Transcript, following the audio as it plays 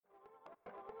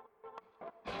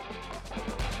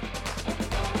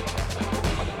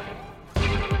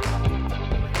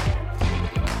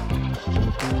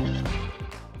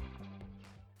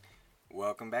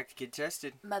Welcome back to Kid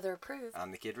Tested. Mother approved.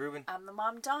 I'm the Kid Ruben. I'm the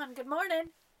mom Dawn. Good morning.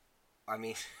 I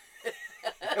mean,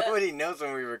 nobody knows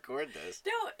when we record this.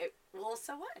 Well,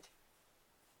 so what?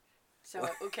 So,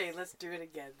 okay, let's do it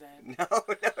again then. No,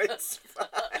 it's fine.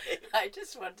 I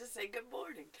just wanted to say good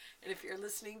morning. And if you're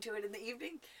listening to it in the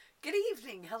evening, good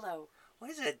evening. Hello.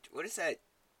 What is that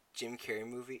Jim Carrey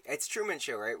movie? It's Truman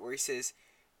Show, right? Where he says,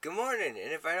 good morning,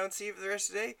 and if I don't see you for the rest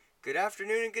of the day, good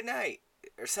afternoon and good night.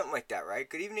 Or something like that, right?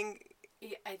 Good evening.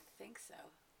 Yeah, I think so.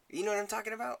 You know what I'm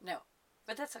talking about? No,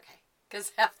 but that's okay.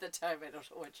 Because half the time I don't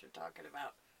know what you're talking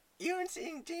about. You haven't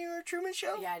seen Truman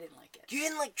Show? Yeah, I didn't like it. You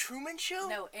didn't like Truman Show?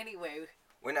 No, anyway.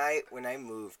 When I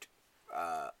moved,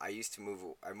 I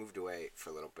moved away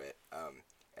for a little bit,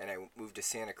 and I moved to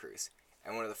Santa Cruz.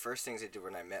 And one of the first things I did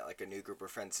when I met like a new group of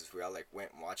friends is we all like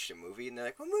went and watched a movie, and they're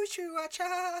like, "What movie should we watch?"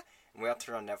 And we all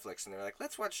turned on Netflix, and they're like,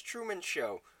 "Let's watch Truman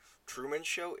Show." Truman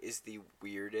Show is the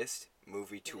weirdest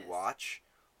movie to watch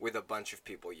with a bunch of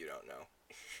people you don't know.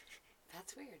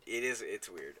 That's weird. It is. It's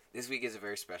weird. This week is a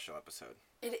very special episode.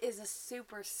 It is a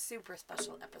super, super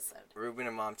special episode. Ruben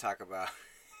and Mom talk about...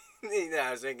 I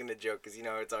was making a joke because,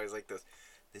 it's always like this.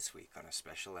 This week on a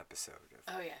special episode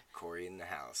of Corey in the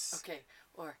House. Okay.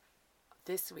 Or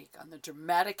this week on the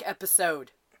dramatic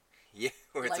episode. Yeah.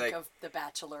 Where it's like of The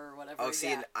Bachelor or whatever. Oh, see,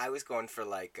 and I was going for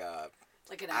like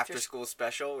an after-school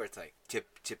special where it's like,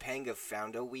 Topanga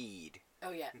found a weed.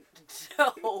 Oh, yeah.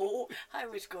 No, I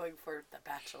was going for The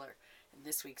Bachelor. In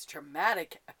this week's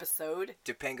dramatic episode.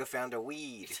 Topanga found a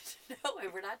weed. No,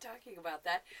 we're not talking about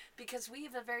that because we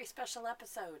have a very special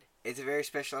episode. It's a very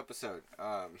special episode.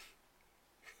 I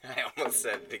almost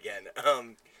said it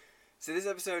again. So this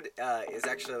episode is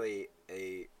actually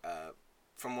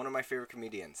from one of my favorite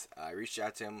comedians. I reached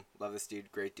out to him. Love this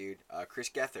dude. Great dude. Chris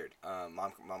Gethard.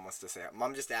 Mom wants to say hi.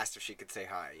 Mom just asked if she could say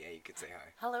hi. Yeah, you could say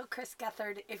hi. Hello, Chris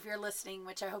Gethard, if you're listening,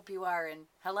 which I hope you are. And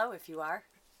hello, if you are.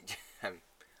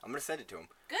 I'm going to send it to him.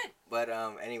 Good. But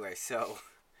anyway, so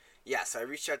I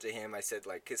reached out to him. I said,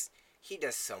 because he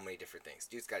does so many different things.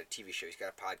 Dude's got a TV show. He's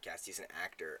got a podcast. He's an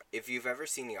actor. If you've ever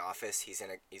seen The Office, he's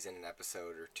in an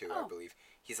episode or two, I believe.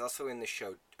 He's also in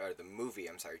the movie,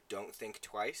 Don't Think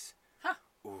Twice. Huh.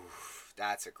 Oof,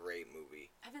 that's a great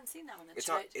movie. I haven't seen that one.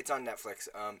 It's on Netflix.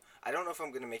 I don't know if I'm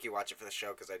going to make you watch it for the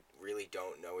show because I really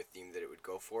don't know a theme that it would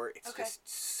go for. It's just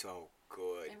so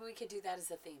good. Maybe we could do that as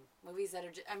a theme. Movies that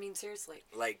are, seriously.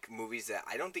 Like movies that,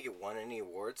 I don't think it won any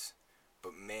awards,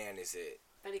 but man, is it.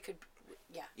 But it could,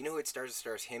 yeah. You know who it stars? It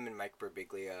stars him and Mike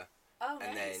Birbiglia. Oh, nice.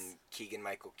 And then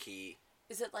Keegan-Michael Key.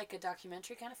 Is it like a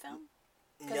documentary kind of film?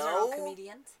 Because No. they're all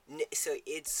comedians? So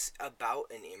it's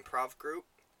about an improv group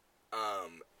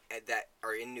that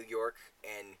are in New York,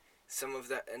 and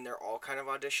and they're all kind of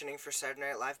auditioning for Saturday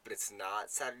Night Live, but it's not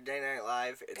Saturday Night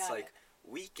Live. It's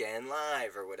Weekend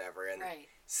Live or whatever, and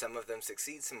some of them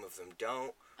succeed, some of them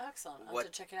don't. Excellent. I'll have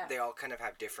to check it out. They all kind of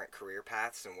have different career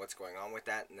paths and what's going on with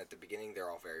that, and at the beginning they're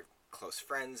all very close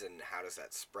friends, and how does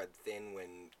that spread thin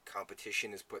when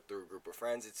competition is put through a group of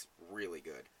friends? It's really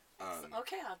good.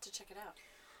 Okay, I'll have to check it out.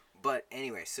 But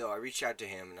anyway, so I reached out to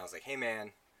him, and I was like, hey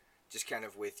man, just kind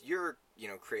of with your,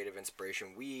 creative inspiration,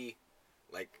 we,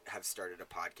 have started a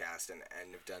podcast and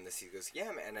have done this. He goes, yeah,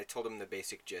 man. And I told him the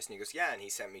basic gist, and he goes, yeah, and he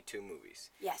sent me 2 movies.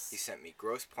 Yes. He sent me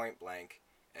Grosse Pointe Blank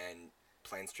and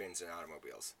Planes, Trains, and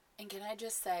Automobiles. And can I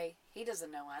just say, he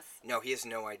doesn't know us. No, he has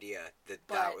no idea that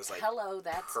was,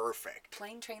 that's perfect.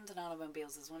 Planes, Trains, and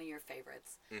Automobiles is one of your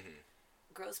favorites. Mm-hmm.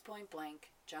 Grosse Pointe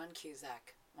Blank, John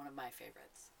Cusack, one of my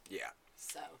favorites. Yeah.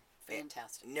 So...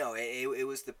 fantastic. It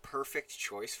was the perfect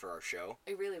choice for our show.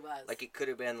 It really was. It could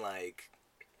have been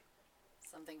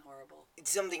something horrible.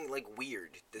 Something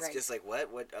weird. It's just what?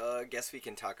 I guess we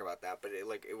can talk about that, but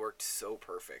it worked so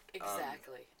perfect.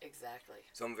 Exactly.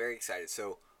 So I'm very excited.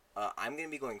 So I'm going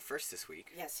to be going first this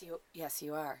week. Yes,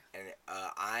 you are.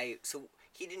 And so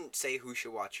he didn't say who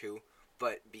should watch who,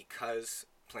 but because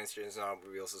Planes, Trains, and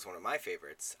Automobiles is one of my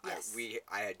favorites, yes.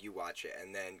 I had you watch it,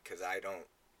 and then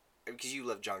because you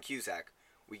love John Cusack,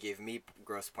 we gave me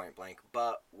Grosse Pointe Blank,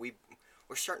 but we're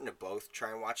starting to both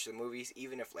try and watch the movies,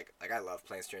 even if, I love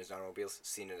Planes, Trains, and Automobiles,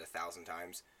 seen it 1,000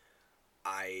 times.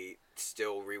 I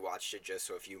still rewatched it just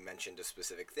so if you mentioned a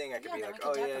specific thing, I could be like,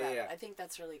 oh, yeah. I think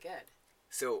that's really good.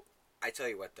 So, I tell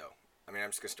you what, though. I'm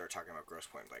just going to start talking about Grosse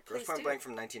Pointe Blank. Grosse Pointe Blank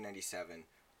from 1997.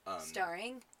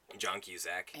 Starring? John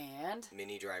Cusack. And?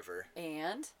 Minnie Driver.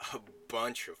 And? A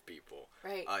bunch of people.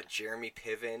 Right. Jeremy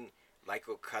Piven.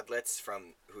 Michael Cudlitz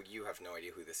who you have no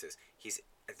idea who this is.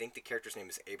 I think the character's name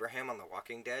is Abraham on The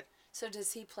Walking Dead. So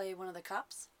does he play one of the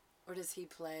cops? Or does he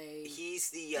play...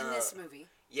 He's in this movie?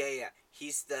 Yeah.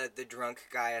 He's the drunk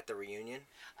guy at the reunion.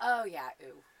 Oh, yeah.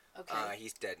 Ooh. Okay.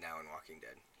 He's dead now in Walking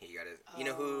Dead. He got his. You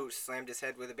know who slammed his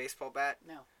head with a baseball bat?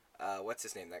 No. What's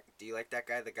his name? Do you like that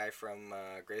guy? The guy from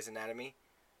Grey's Anatomy?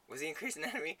 Was he in Grey's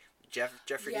Anatomy?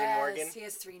 Jeffrey Dean Morgan. Yes, he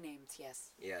has 3 names.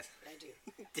 Yes. Yes. I do.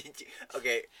 Did you?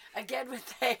 Okay. Again with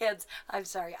the hands. I'm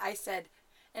sorry. I said,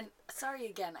 and sorry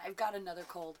again. I've got another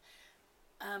cold.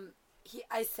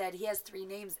 I said he has 3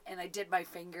 names, and I did my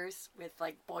fingers with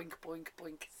like boink, boink,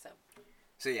 boink.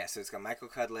 So yeah, so it's got Michael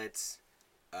Cudlitz,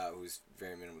 who's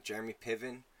very minimal. Jeremy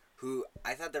Piven, who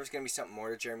I thought there was gonna be something more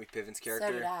to Jeremy Piven's character.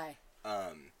 So did I.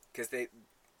 Because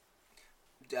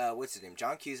what's his name?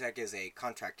 John Cusack is a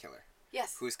contract killer.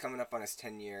 Yes. Who's coming up on his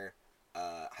 10-year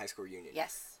high school reunion.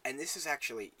 Yes. And this is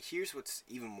actually, here's what's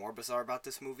even more bizarre about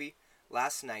this movie.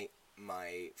 Last night,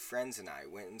 my friends and I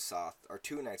went and saw, or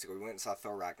 2 nights ago, we went and saw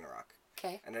Thor Ragnarok.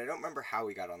 Okay. And I don't remember how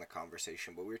we got on the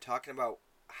conversation, but we were talking about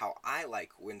how I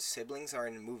like when siblings are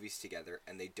in movies together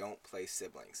and they don't play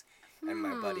siblings. And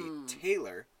my buddy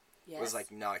Taylor was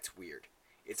like, no, it's weird.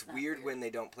 It's weird when they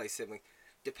don't play siblings,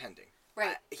 depending.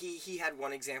 Right. He had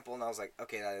one example, and I was like,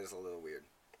 okay, that is a little weird.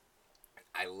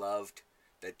 I loved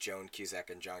that Joan Cusack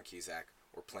and John Cusack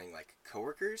were playing like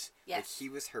coworkers. Yes. Like he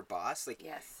was her boss. Like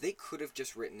yes. They could have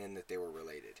just written in that they were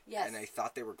related. Yes. And I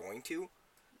thought they were going to.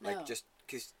 Like no. Just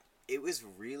because it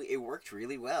worked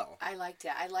really well. I liked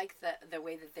it. I liked the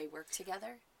way that they worked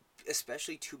together.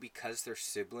 Especially too because they're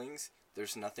siblings.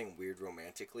 There's nothing weird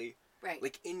romantically. Right.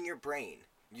 Like in your brain,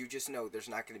 you just know there's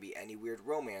not going to be any weird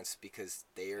romance because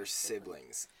they are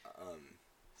siblings.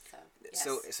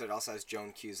 So it also has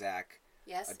Joan Cusack.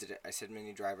 Yes. I said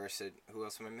Minnie Driver. I said, who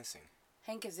else am I missing?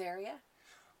 Hank Azaria.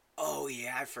 Oh,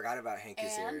 yeah, I forgot about Hank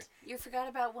Azaria. And you forgot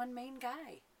about one main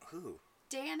guy. Who?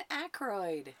 Dan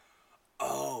Aykroyd.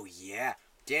 Oh, yeah.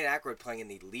 Dan Aykroyd playing in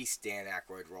the least Dan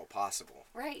Aykroyd role possible.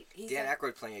 Right. Dan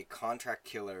Aykroyd playing a contract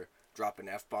killer, dropping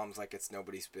F-bombs like it's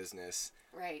nobody's business.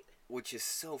 Right. Which is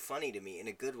so funny to me in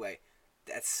a good way.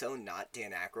 That's so not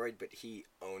Dan Aykroyd, but he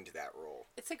owned that role.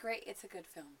 It's a good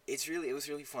film. It was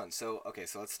really fun. So, okay,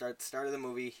 so let's start of the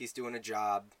movie. He's doing a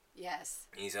job. Yes.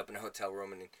 And he's up in a hotel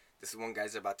room, and this one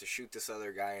guy's about to shoot this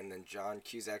other guy, and then John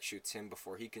Cusack shoots him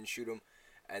before he can shoot him.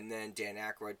 And then Dan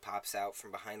Aykroyd pops out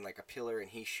from behind like a pillar, and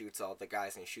he shoots all the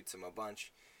guys, and he shoots them a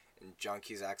bunch. And John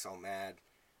Cusack's all mad.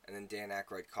 And then Dan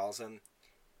Aykroyd calls him,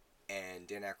 and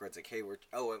Dan Aykroyd's like, hey,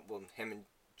 him and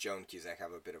Joan Cusack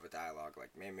have a bit of a dialogue,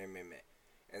 like, meh.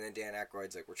 And then Dan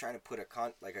Aykroyd's like, we're trying to put a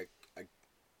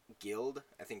guild,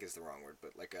 I think is the wrong word,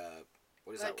 but like a,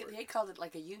 what is that word? They called it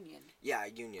like a union. Yeah, a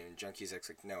union. And Joan Cusack's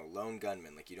like, no, lone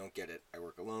gunman. Like, you don't get it. I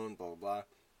work alone, blah, blah, blah.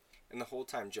 And the whole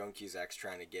time, Joan Cusack's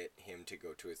trying to get him to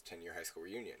go to his 10-year high school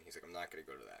reunion. He's like, I'm not going to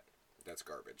go to that. That's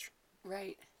garbage.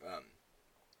 Right.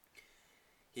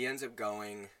 He ends up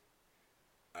going,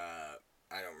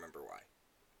 I don't remember why.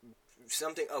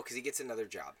 Because he gets another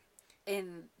job.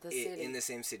 In the city. In the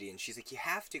same city. And she's like, you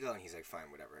have to go. And he's like, fine,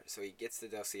 whatever. So he gets the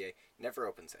dossier, never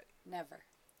opens it. Never.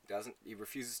 He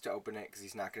refuses to open it because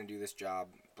he's not going to do this job,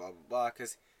 blah, blah, blah.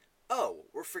 Because,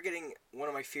 we're forgetting one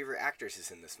of my favorite actors is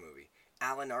in this movie.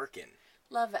 Alan Arkin.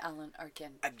 Love Alan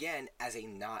Arkin. Again, as a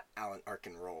not Alan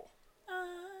Arkin role.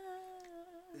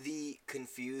 The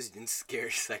confused and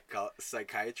scared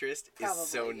psychiatrist is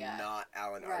so not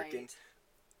Alan Arkin.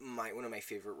 One of my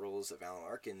favorite roles of Alan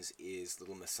Arkin's is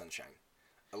Little Miss Sunshine.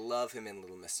 I love him in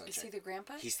Little Miss Sunshine. Is he the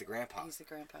grandpa? He's the grandpa. He's the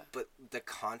grandpa. But the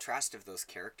contrast of those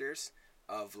characters,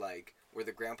 of like, where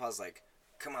the grandpa's like,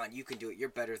 come on, you can do it, you're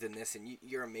better than this, and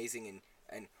you're amazing,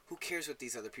 and who cares what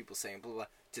these other people say, and blah, blah,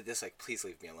 to this, like, please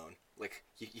leave me alone. Like,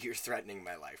 you're threatening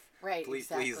my life. Right,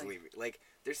 exactly. Please leave me. Like,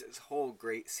 there's this whole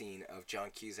great scene of John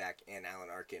Cusack and Alan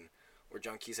Arkin, where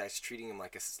John Cusack's treating him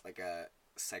like a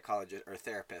psychologist or a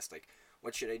therapist, like,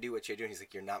 what should I do? What should I do? And he's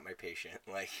like, you're not my patient.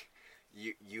 Like,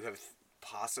 you have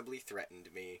possibly threatened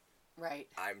me. Right.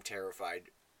 I'm terrified.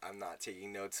 I'm not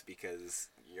taking notes because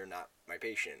you're not my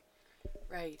patient.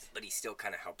 Right. But he still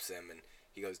kind of helps him, and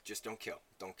he goes, just don't kill.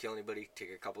 Don't kill anybody.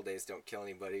 Take a couple days. Don't kill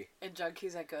anybody. And John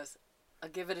Cusack goes, I'll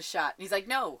give it a shot. And he's like,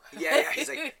 no. Yeah. He's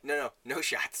like, no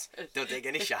shots. Don't take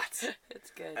any shots.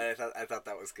 It's good. And I thought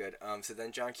that was good. So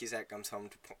then John Cusack comes home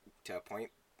to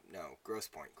Grosse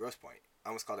Pointe. I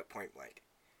almost called it Point Blank.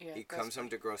 Yeah, he comes home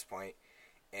to Grosse Pointe,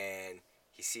 and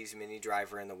he sees Minnie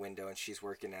Driver in the window, and she's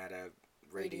working at a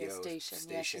radio station.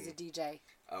 Yeah, she's a DJ.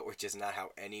 Which is not how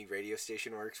any radio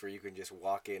station works, where you can just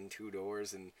walk in 2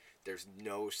 doors and there's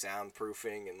no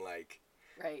soundproofing and like.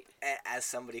 Right. As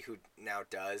somebody who now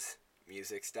does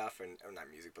music stuff or not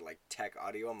music but like tech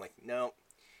audio, I'm like, no,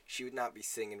 she would not be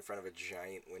singing in front of a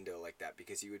giant window like that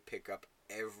because you would pick up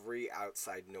every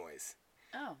outside noise.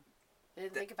 Oh. I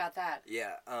didn't think about that.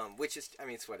 Yeah, which is, I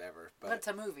mean, it's whatever. But it's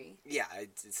a movie. Yeah,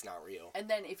 it's not real. And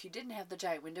then if you didn't have the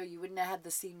giant window, you wouldn't have had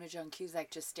the scene with John Cusack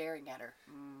just staring at her.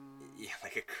 Yeah,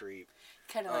 like a creep.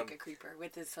 Kind of like a creeper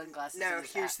with his sunglasses. Now, and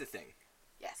his here's hat. the thing.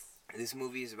 Yes. This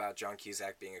movie is about John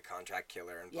Cusack being a contract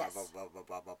killer and blah, Yes. blah, blah, blah,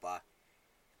 blah, blah, blah.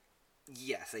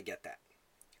 Yes, I get that.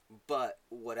 But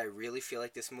what I really feel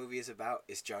like this movie is about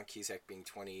is John Cusack being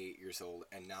 28 years old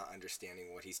and not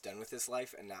understanding what he's done with his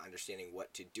life and not understanding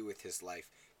what to do with his life,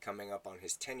 coming up on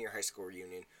his 10-year high school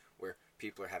reunion where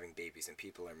people are having babies and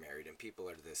people are married and people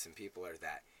are this and people are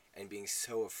that, and being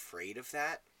so afraid of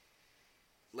that.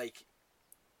 Like,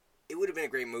 it would have been a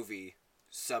great movie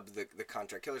sub the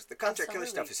contract killers. The contract killer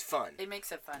Absolutely. stuff is fun. It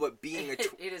makes it fun. But being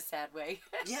a in a sad way.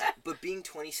 yeah, but being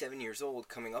 27 years old,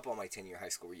 coming up on my 10-year high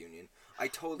school reunion, I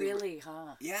totally Really,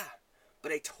 huh? yeah,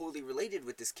 but I totally related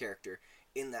with this character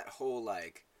in that whole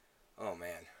like, oh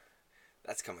man,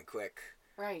 that's coming quick.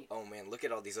 Right. Oh man, look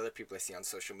at all these other people I see on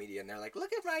social media, and they're like,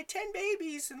 look at my 10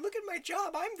 babies, and look at my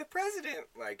job, I'm the president.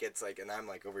 Like, it's like, and I'm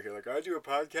like over here like, I do a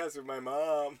podcast with my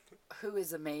mom. Who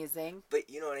is amazing. But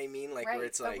you know what I mean? Like, right. where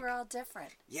it's but like, we're all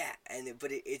different. yeah,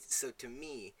 but it's, so to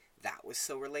me, that was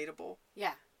so relatable.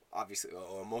 Yeah. Obviously,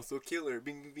 oh, I'm also a killer,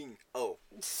 bing, bing, bing. Oh,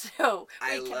 So,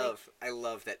 I love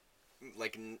that,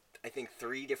 like, I think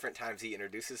 3 different times he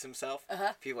introduces himself.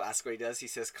 Uh-huh. People ask what he does. He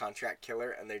says contract killer,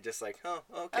 and they're just like, oh,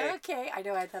 okay. Okay. I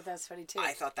know. I thought that was funny, too.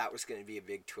 I thought that was going to be a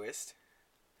big twist,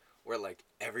 where, like,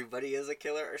 everybody is a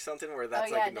killer or something, where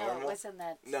that's, like, normal. No, it wasn't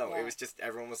that. No, yeah. it was just,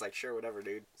 everyone was like, sure, whatever,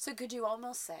 dude. So could you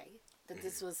almost say that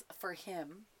this was, for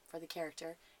him, for the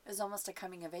character, it was almost a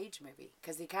coming-of-age movie?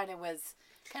 Because he kind of was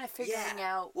figuring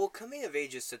out... Well, coming of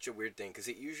age is such a weird thing, because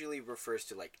it usually refers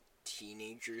to, like,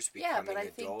 teenagers Yeah, becoming but I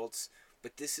think- adults.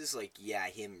 But this is, like, yeah,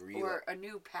 him really... Or a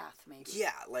new path, maybe.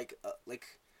 Yeah, like,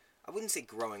 I wouldn't say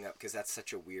growing up, because that's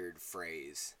such a weird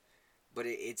phrase. But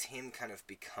it's him kind of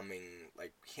becoming,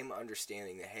 like, him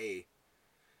understanding that, hey,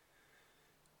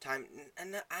 time,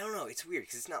 and I don't know, it's weird,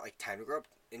 because it's not, like, time to grow up.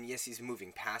 And yes, he's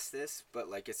moving past this, but,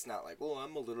 like, it's not like, well,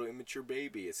 I'm a little immature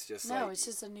baby. It's just, No, like... it's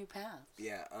just a new path.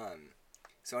 Yeah,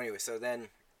 so anyway, so then...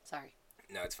 Sorry.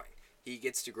 No, it's fine. He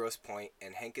gets to Grosse Pointe,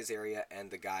 and Hank Azaria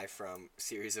and the guy from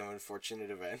Series of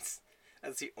Unfortunate Events.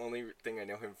 That's the only thing I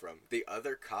know him from. The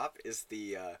other cop is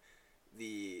the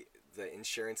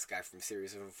insurance guy from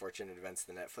Series of Unfortunate Events,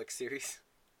 the Netflix series.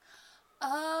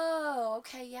 Oh,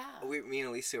 okay, yeah. Me and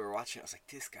Elisa were watching. I was like,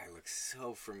 this guy looks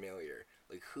so familiar.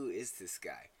 Like, who is this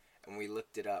guy? And we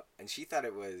looked it up, and she thought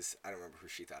it was... I don't remember who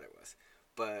she thought it was.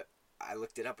 But I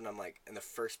looked it up, and I'm like... And the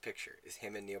first picture is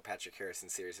him and Neil Patrick Harris in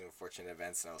Series of Unfortunate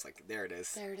Events, and I was like, there it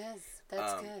is. There it is.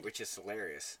 That's good. Which is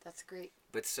hilarious. That's great.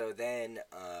 But so then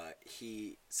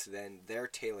they're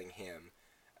tailing him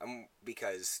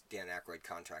because Dan Aykroyd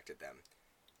contracted them.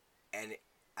 And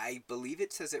I believe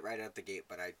it says it right out the gate,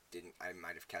 but I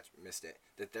might have missed it,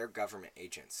 that they're government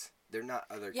agents. They're not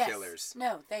other killers.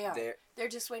 No, they are. They're- They're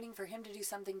just waiting for him to do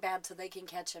something bad so they can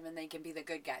catch him and they can be the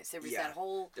good guys. There was that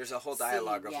whole There's a whole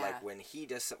dialogue scene, of yeah. like, when he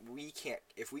does we can't,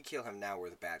 if we kill him now, we're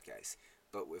the bad guys.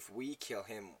 But if we kill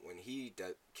him when he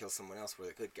kills someone else, we're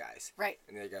the good guys. Right.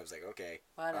 And the other guy was like, okay.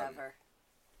 Whatever.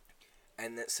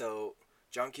 And then, so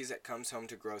John Cusack comes home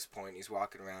to Grosse Pointe. He's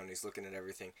walking around. He's looking at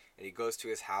everything, and he goes to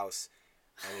his house,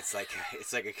 and it's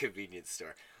like a convenience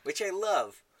store, which I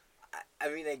love. I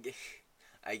mean,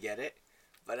 I get it,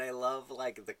 but I love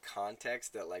like the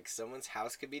context that like someone's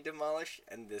house could be demolished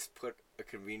and this put a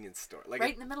convenience store like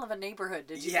right in the middle of a neighborhood.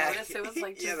 Did you yeah, notice? It was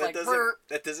like just yeah, like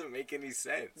that doesn't make any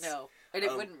sense. No, and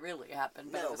it wouldn't really happen.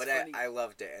 But No, it was but funny. I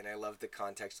loved it, and I loved the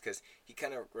context because he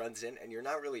kind of runs in, and you're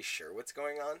not really sure what's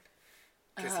going on.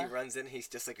 Because he runs in, he's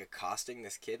just like accosting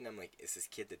this kid, and I'm like, is this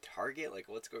kid the target? Like,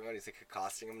 what's going on? He's like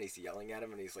accosting him, and he's yelling at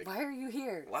him, and he's like, Why are you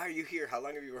here? Why are you here? How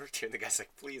long have you worked here? And the guy's like,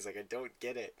 please, like, I don't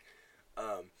get it.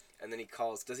 And then he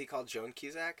calls, does he call Joan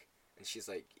Cusack? And she's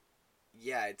like,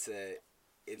 yeah, it's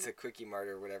a quickie mart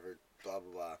or whatever, blah,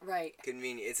 blah, blah. Right.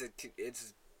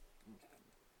 It's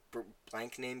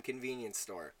blank name convenience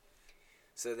store.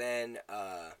 So then,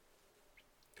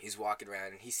 he's walking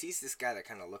around, and he sees this guy that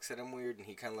kind of looks at him weird, and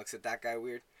he kind of looks at that guy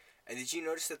weird. And did you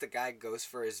notice that the guy goes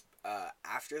for his,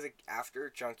 after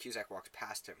John Cusack walks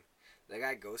past him, the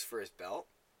guy goes for his belt,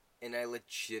 and I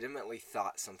legitimately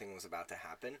thought something was about to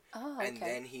happen. Oh, okay.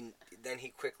 And then he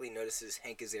quickly notices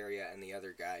Hank Azaria and the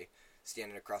other guy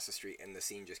standing across the street, and the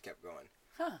scene just kept going.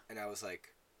 Huh. And I was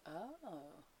like, Oh.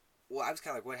 well, I was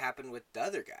kind of like, what happened with the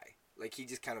other guy? Like, he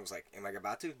just kind of was like, am I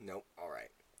about to? Nope, alright.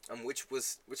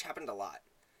 Which happened a lot.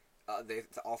 They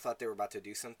all thought they were about to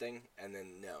do something, and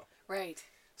then no. Right.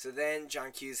 So then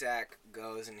John Cusack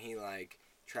goes and he like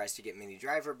tries to get Minnie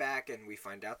Driver back, and we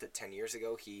find out that 10 years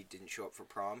ago he didn't show up for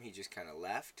prom. He just kind of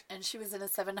left. And she was in a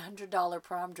 $700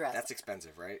 prom dress. That's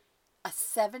expensive, right? A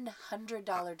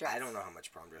 $700 dress. I don't know how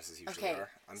much prom dresses usually are.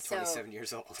 I'm 27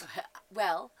 years old.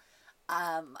 Well,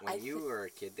 when you were a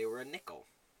kid, they were a nickel.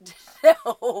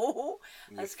 No,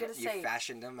 I was going to say you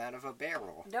fashioned them out of a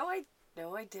barrel. No, I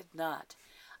did not.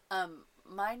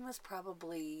 Mine was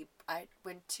probably, I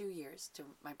went 2 years to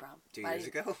my prom. 2 years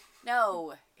ago?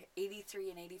 No, 83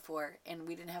 and 84, and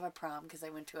we didn't have a prom because I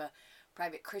went to a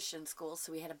private Christian school,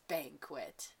 so we had a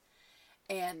banquet.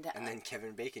 And then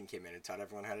Kevin Bacon came in and taught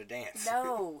everyone how to dance.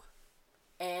 No,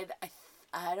 and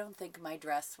I don't think my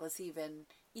dress was even,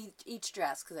 each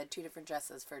dress, because I had 2 different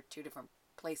dresses for 2 different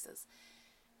places,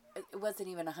 it wasn't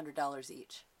even $100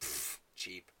 each.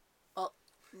 Cheap. Well,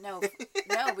 no,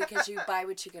 because you buy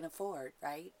what you can afford,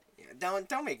 right? Yeah,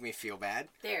 don't make me feel bad.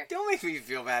 There. Don't make me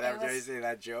feel bad after I say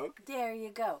that joke. There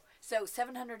you go. So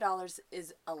 $700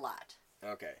 is a lot.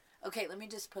 Okay. Okay, let me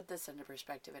just put this into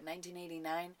perspective. In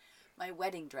 1989, my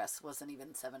wedding dress wasn't even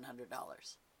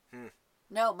 $700.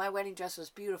 No, my wedding dress was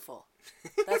beautiful.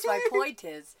 That's my point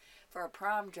is, for a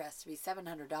prom dress to be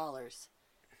 $700,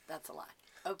 that's a lot.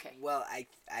 Okay. Well, I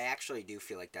actually do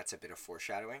feel like that's a bit of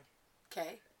foreshadowing.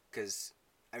 Okay. Because,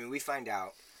 I mean, we find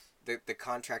out the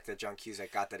contract that John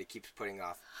Cusack got that he keeps putting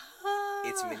off,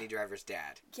 it's Minnie Driver's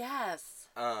dad. Yes.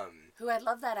 Who I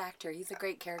love that actor. He's a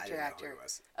great character actor. Know who he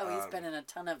was. Oh, he's been in a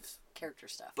ton of character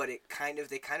stuff. But they kind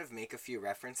of make a few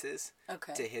references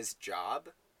to his job.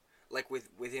 Like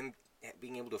with him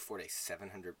being able to afford a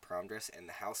 $700 prom dress and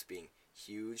the house being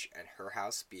huge and her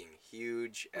house being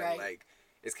huge. And like,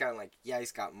 it's kind of like, yeah,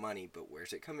 he's got money, but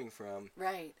where's it coming from?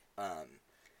 Right.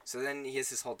 So then he has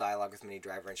this whole dialogue with Minnie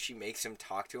Driver, and she makes him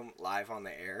talk to him live on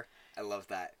the air. I love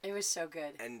that. It was so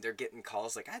good. And they're getting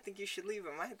calls like, I think you should leave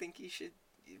him. I think you should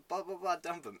blah, blah, blah,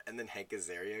 dump him. And then Hank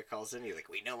Azaria calls in. He's like,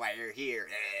 we know why you're here.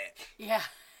 Yeah.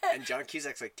 And John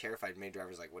Cusack's like terrified. Minnie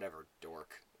Driver's like, whatever,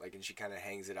 dork. Like, and she kind of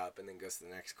hangs it up and then goes to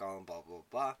the next call and blah, blah,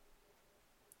 blah.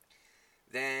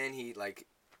 Then he, like,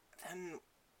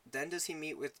 then does he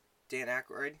meet with Dan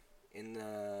Aykroyd in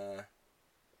the...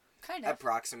 Kind of.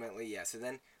 Approximately, yes. And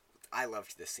then I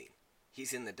loved this scene.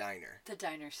 He's in the diner. The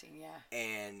diner scene, yeah.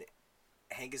 And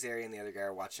Hank Azaria and the other guy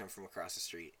are watching him from across the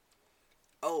street.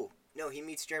 Oh, no, he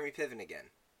meets Jeremy Piven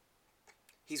again.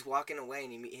 He's walking away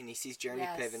and he sees Jeremy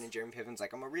Piven, and Jeremy Piven's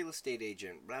like, I'm a real estate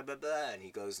agent, blah, blah, blah. And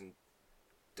he goes and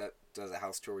does a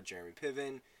house tour with Jeremy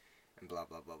Piven, and blah,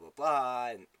 blah, blah, blah, blah,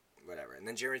 and whatever. And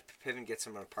then Jeremy Piven gets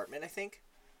him an apartment, I think.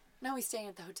 No, he's staying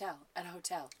at a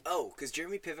hotel. Oh, because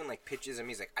Jeremy Piven, like, pitches him.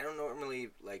 He's like, I don't normally,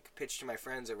 like, pitch to my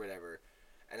friends or whatever.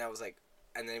 And I was like,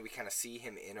 and then we kind of see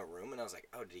him in a room, and I was like,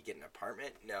 oh, did he get an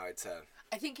apartment? No, it's a...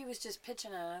 I think he was just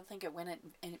pitching it. I don't think it went in,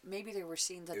 and maybe there were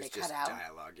scenes that they cut out. It was just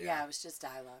dialogue, yeah. Yeah, it was just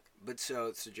dialogue. But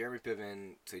so Jeremy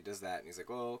Piven, so he does that, and he's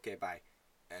like, oh, okay, bye.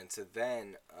 And so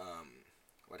then,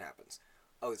 what happens?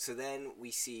 Oh, so then we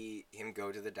see him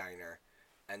go to the diner,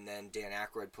 and then Dan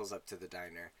Aykroyd pulls up to the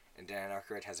diner, and Dan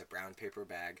Aykroyd has a brown paper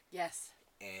bag. Yes.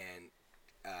 And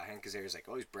Hank Azaria's like,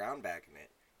 oh, he's brown bagging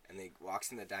it. And he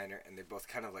walks in the diner, and they both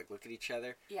kind of, like, look at each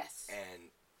other. Yes. And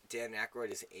Dan Aykroyd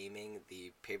is aiming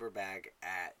the paper bag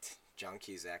at John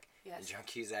Cusack. Yes. And John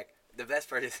Cusack, the best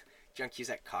part is John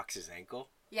Cusack cocks his ankle.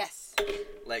 Yes.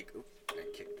 Like, I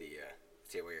kicked the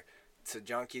table here. So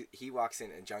he walks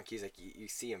in, and John Cusack, you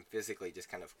see him physically just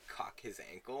kind of cock his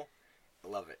ankle. I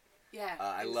love it. Yeah.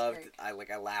 I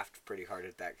laughed pretty hard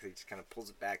at that because he just kind of pulls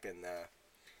it back, and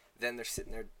then they're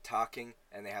sitting there talking,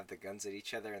 and they have the guns at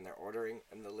each other, and they're ordering,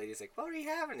 and the lady's like, what are you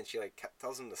having? And she, like,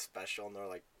 tells them the special, and they're,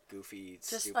 like, goofy,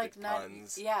 just stupid like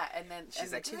puns. Yeah, and then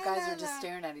She's like, the two guys are just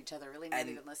staring at each other, really not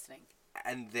even listening.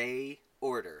 And they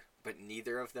order, but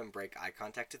neither of them break eye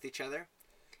contact with each other.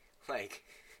 Like,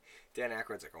 Dan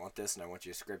Aykroyd's like, I want this, and I want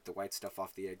you to scrape the white stuff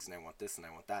off the eggs, and I want this, and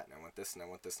I want that, and I want this, and I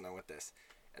want this, and I want this.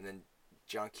 And then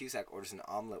John Cusack orders an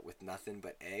omelet with nothing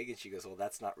but egg, and she goes, well,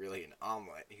 that's not really an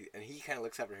omelet. And he kind of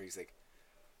looks up at her, he's like,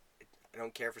 I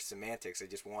don't care for semantics, I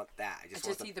just want that. I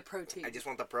just need the protein. I just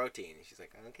want the protein. And she's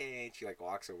like, okay, and she, like,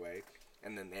 walks away,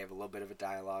 and then they have a little bit of a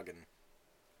dialogue, and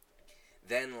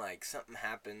then, like, something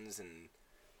happens, and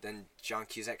then John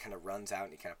Cusack kind of runs out,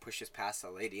 and he kind of pushes past the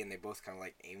lady, and they both kind of,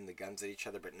 like, aim the guns at each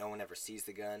other, but no one ever sees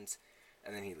the guns,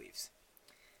 and then he leaves.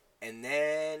 And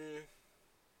then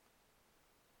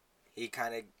he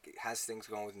kind of has things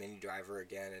going with Minnie Driver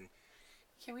again, and...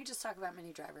 Can we just talk about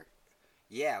Minnie Driver?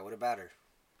 Yeah, what about her?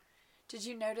 Did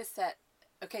you notice that...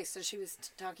 Okay, so she was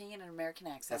talking in an American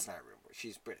accent. That's not real.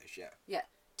 She's British, yeah. Yeah.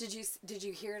 Did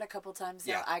you hear it a couple times?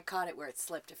 Yeah. I caught it where it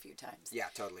slipped a few times. Yeah,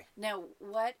 totally. Now,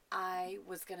 what I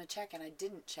was going to check, and I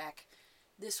didn't check,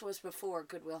 This was before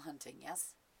Good Will Hunting,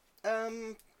 yes?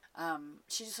 Um,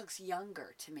 She just looks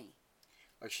younger to me.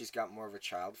 like she's got more of a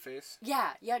child face.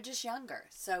 Yeah, just younger.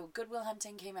 So Good Will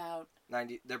Hunting came out.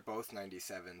 90. They're both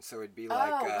 97, so it'd be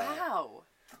like. Oh, wow.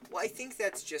 Well, I think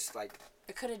that's just like.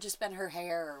 It could have just been her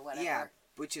hair or whatever. Yeah,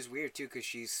 which is weird too, because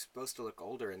she's supposed to look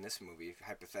older in this movie,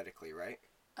 hypothetically, right?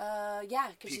 Yeah,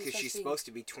 Because she's supposed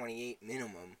to be 28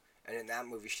 minimum, and in that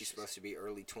movie she's supposed to be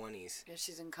early 20s. Yeah,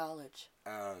 she's in college.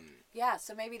 Um, Yeah,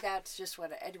 so maybe that's just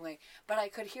what. Anyway, but I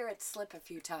could hear it slip a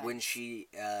few times. when she,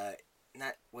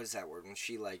 not what is that word? When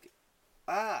she like,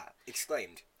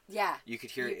 exclaimed. Yeah. You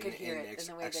could hear it in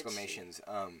the way that exclamations.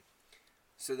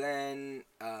 So then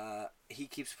he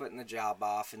keeps putting the job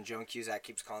off, and Joan Cusack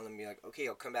keeps calling him, and be like, okay,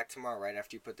 I'll come back tomorrow right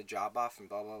after you put the job off, and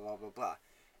blah blah blah blah blah.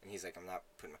 And he's like, I'm not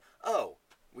putting. Oh,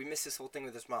 we missed this whole thing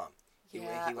with his mom. He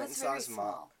went and saw his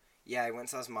mom. Yeah, he went and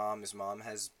saw his mom. His mom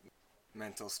has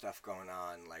mental stuff going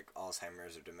on, like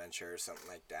Alzheimer's or dementia or something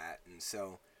like that, and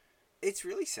so it's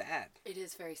really sad. It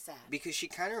is very sad. Because she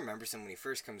kind of remembers him when he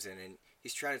first comes in, and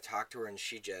he's trying to talk to her, and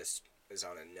she just is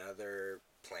on another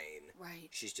plane. Right.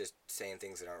 She's just saying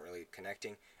things that aren't really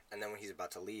connecting, and then when he's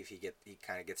about to leave, he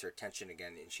kind of gets her attention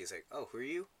again, and she's like, "Oh, who are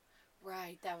you?"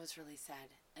 Right. That was really sad.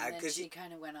 And then she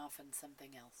kind of went off on something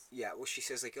else. Yeah. Well, she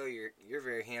says like, "Oh, you're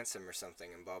very handsome" or something,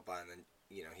 and blah blah, and then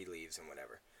he leaves and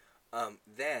whatever.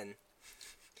 Then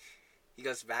he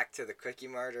goes back to the Quickie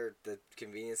Mart or the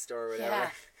convenience store or whatever. Yeah.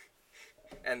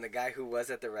 And the guy who was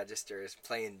at the register is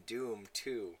playing Doom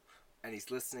 2. And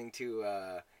he's listening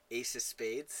to Ace of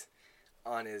Spades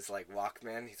on his like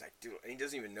Walkman. He's like, dude, and he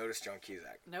doesn't even notice John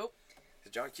Cusack. Nope. So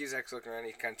John Cusack's looking around,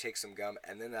 he kind of takes some gum,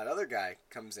 and then that other guy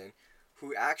comes in,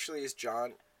 who actually is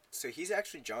John. So he's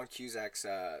actually John Cusack's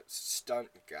stunt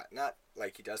guy. Not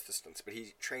like he does the stunts, but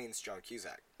he trains John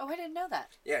Cusack. Oh, I didn't know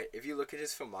that. Yeah, if you look at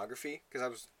his filmography, because I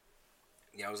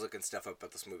was looking stuff up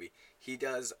about this movie. He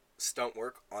does stunt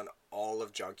work on all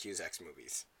of John Cusack's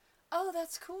movies. Oh,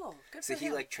 that's cool. Good So for he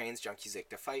him. like trains John Cusack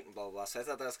to fight and blah blah blah. So I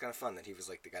thought that was kind of fun that he was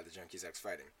like the guy that John Cusack's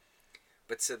fighting.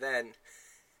 But so then,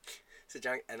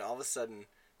 and all of a sudden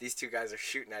these two guys are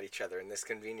shooting at each other in this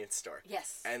convenience store.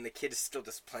 Yes. And the kid is still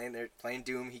just playing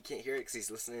Doom. He can't hear it because he's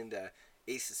listening to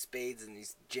Ace of Spades and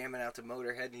he's jamming out to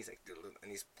Motorhead and he's like, and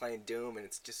he's playing Doom and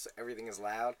it's just everything is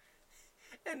loud.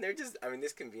 And they're just,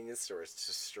 this convenience store is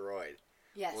destroyed.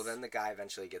 Yes. Well, then the guy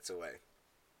eventually gets away.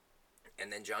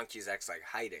 And then John Cusack's like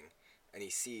hiding, and he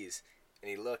sees, and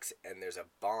he looks, and there's a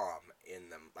bomb in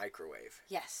the microwave.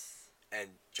 Yes. And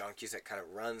John Cusack kind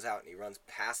of runs out, and he runs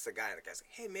past the guy, and the guy's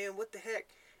like, hey man, what the heck?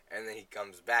 And then he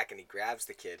comes back, and he grabs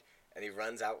the kid, and he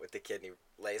runs out with the kid, and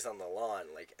he lays on the lawn,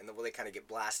 and then they kind of get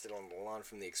blasted on the lawn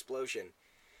from the explosion.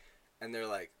 And they're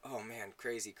like, oh man,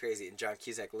 crazy, crazy. And John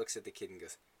Cusack looks at the kid and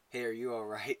goes, hey, are you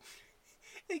alright?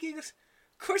 And he goes,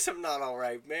 of course I'm not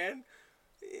alright, man.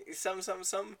 Some,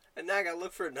 and now I gotta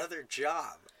look for another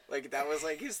job. Like, that was,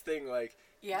 like, his thing, like,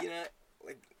 yeah.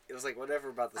 Like, it was, like, whatever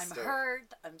about the story. I'm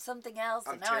hurt, I'm something else,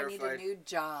 and now terrified. I need a new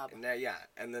job. And now,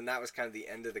 and then that was kind of the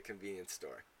end of the convenience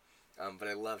store. But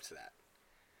I loved that.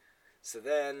 So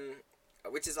then,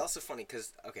 which is also funny,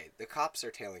 because, okay, the cops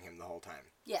are tailing him the whole time.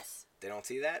 Yes. They don't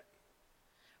see that?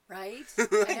 Right?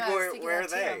 Like, I know, I was thinking where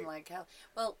that are they? I'm like, hell.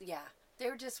 Well, yeah. They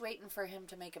were just waiting for him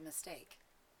to make a mistake.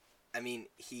 He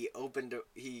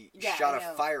Yeah, shot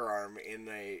a firearm in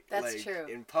That's true.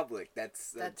 in public.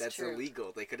 That's true.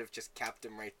 illegal. They could have just capped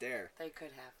him right there. They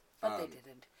could have, but they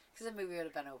didn't, because the movie would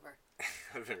have been over. It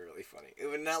would have been really funny. It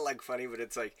would not like funny, but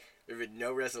it's like there would be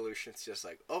no resolution. It's just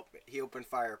like, oh, he opened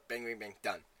fire, bang, bang, bang,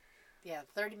 done. Yeah,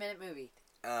 30-minute movie.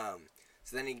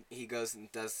 So then he goes and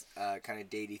does kind of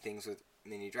datey things with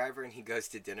Minnie Driver, and he goes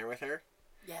to dinner with her.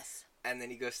 Yes. And then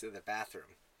he goes to the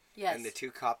bathroom. Yes. And the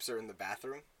two cops are in the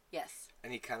bathroom. Yes.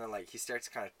 And he kind of like, he starts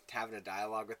kind of having a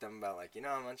dialogue with them about like,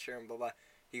 I'm unsure and blah, blah.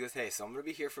 He goes, hey, so I'm going to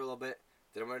be here for a little bit,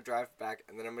 then I'm going to drive back,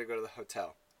 and then I'm going to go to the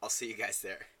hotel. I'll see you guys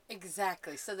there.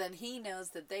 Exactly. So then he knows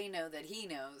that they know that he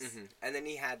knows. Mm-hmm. And then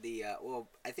he had the,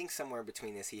 I think somewhere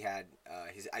between this he had,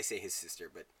 I say his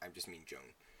sister, but I just mean Joan.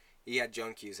 He had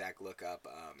Joan Cusack look up.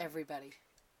 Everybody.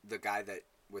 The guy that,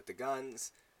 with the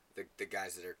guns, the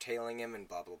guys that are tailing him and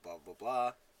blah, blah, blah, blah,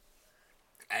 blah.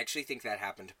 I actually think that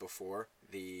happened before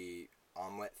the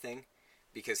omelet thing,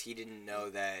 because he didn't know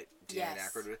that Dan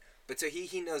Aykroyd would. But so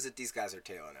he knows that these guys are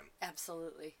tailing him.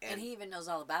 Absolutely. And he even knows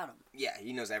all about him. Yeah,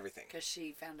 he knows everything. Because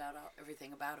she found out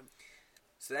everything about him.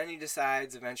 So then he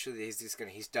decides eventually that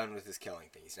he's done with his killing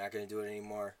thing. He's not going to do it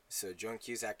anymore. So Joan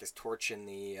Cusack is torching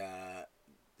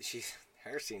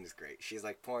her scene is great. She's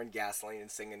like pouring gasoline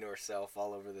and singing to herself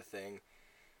all over the thing.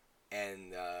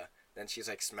 And then she's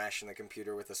like smashing the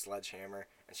computer with a sledgehammer,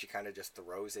 and she kind of just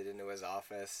throws it into his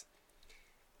office.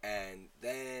 And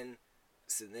then,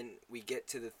 so then we get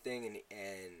to the thing,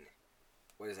 and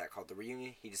what is that called? The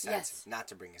reunion? He decides not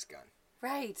to bring his gun.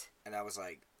 Right. And I was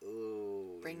like,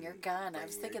 ooh. Bring your gun. I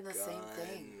was thinking the same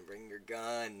thing. Bring your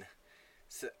gun.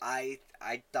 So I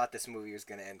thought this movie was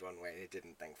going to end one way, and it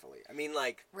didn't, thankfully. I mean,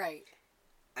 like... Right.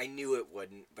 I knew it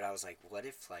wouldn't, but I was like, what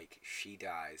if, like, she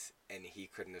dies, and he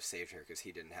couldn't have saved her because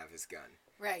he didn't have his gun?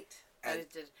 Right. But And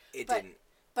it did. It but, didn't.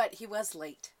 But he was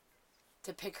late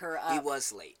to pick her up. He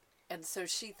was late. And so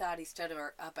she thought he stood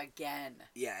her up again.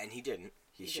 Yeah, and he didn't.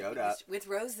 He did. showed up. With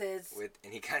roses.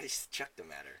 And he kind of just chucked them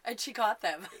at her. And she caught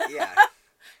them. Yeah.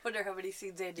 Wonder how many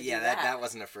scenes they had to Yeah, do that. that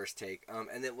wasn't a first take.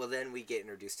 And then we get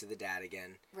introduced to the dad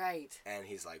again. Right. And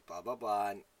he's like, blah, blah, blah.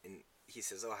 And he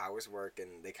says, oh, how was work?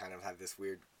 And they kind of have this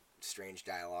weird, strange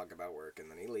dialogue about work. And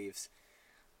then he leaves.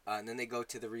 And then they go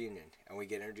to the reunion. And we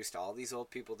get introduced to all these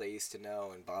old people they used to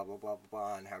know. And blah, blah, blah, blah,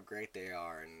 blah. And how great they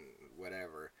are. And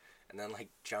whatever. And then, like,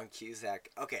 John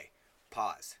Cusack. Okay,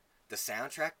 pause. The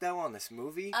soundtrack, though, on this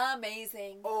movie.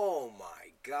 Amazing. Oh, my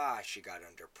gosh. You got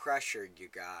Under Pressure. You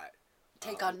got...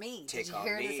 Take on Me. Did you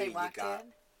hear it as they walked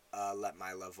in? Let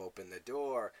My Love Open the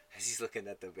Door as he's looking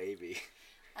at the baby.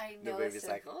 I know. The baby's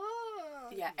like, oh.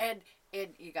 Yeah, and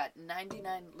you got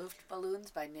 99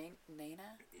 Luftballons by Nena?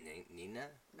 Nina?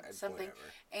 Something.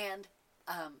 Whatever. And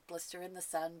Blister in the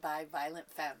Sun by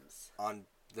Violent Femmes. On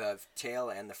the tail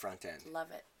and the front end. Love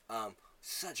it.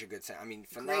 Such a good sound. I mean,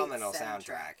 phenomenal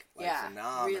soundtrack. Like, yeah,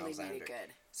 phenomenal really soundtrack. made it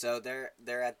good. So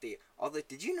they're at the...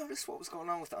 Did you notice what was going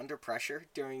on with Under Pressure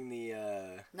during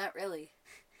the... Not really.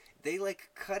 They, like,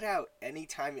 cut out any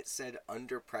time it said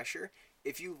Under Pressure.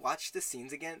 If you watch the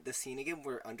scene again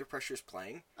where Under Pressure's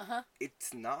playing,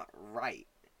 it's not right.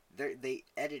 They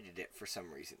edited it for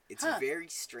some reason. It's very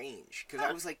strange. Because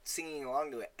I was, like, singing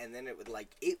along to it, and then it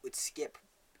would skip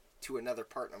to another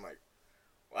part, and I'm like,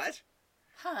 what?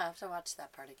 I have to watch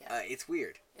that part again. It's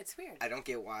weird. It's weird. I don't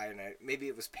get why, and maybe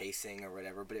it was pacing or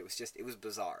whatever, but it was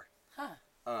bizarre.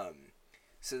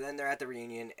 So then they're at the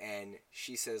reunion, and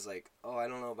she says, like, oh, I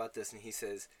don't know about this, and he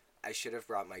says, I should have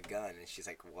brought my gun, and she's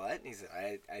like, what? And he said,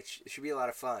 it should be a lot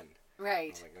of fun. Right. I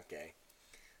was like, okay.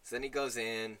 So then he goes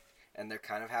in, and they're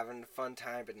kind of having a fun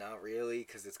time, but not really,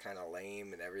 because it's kind of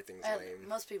lame, and everything's lame.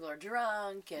 Most people are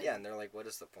drunk, and... Yeah, and they're like, what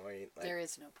is the point? Like, there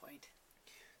is no point.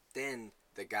 Then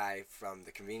the guy from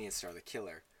the convenience store, the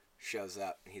killer, shows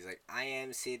up, and he's like, I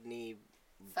am Sidney...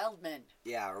 Feldman.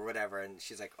 Yeah, or whatever, and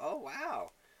she's like, oh,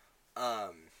 wow.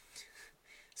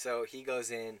 So he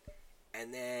goes in,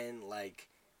 and then, like,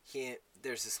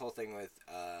 there's this whole thing with,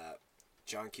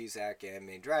 John Cusack and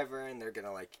Minnie Driver, and they're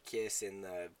gonna, like, kiss in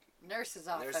the... Nurse's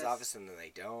office. And then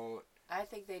they don't. I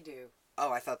think they do.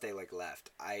 Oh, I thought they, like, left.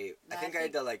 I think I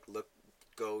had to, like,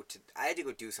 I had to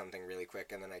go do something really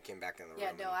quick, and then I came back in the room.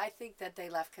 Yeah, no, I think that they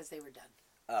left because they were done.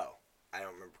 Oh, I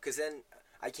don't remember. Because then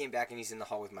I came back, and he's in the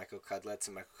hall with Michael Cudlitz,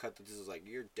 and Michael Cudlitz was like,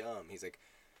 you're dumb. He's like,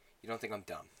 you don't think I'm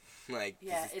dumb. Like,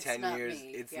 yeah, this is it's 10 not years.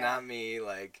 me. It's yeah. not me.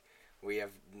 Like, we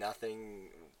have nothing.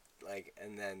 Like,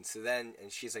 and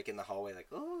she's, like, in the hallway, like,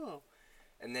 oh.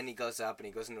 And then he goes up, and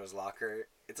he goes into his locker.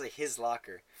 It's, like, his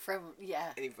locker. And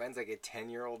he finds, like, a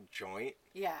 10-year-old joint.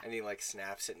 Yeah. And he, like,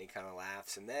 snaps it, and he kind of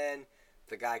laughs. And then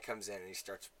the guy comes in, and he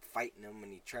starts fighting him,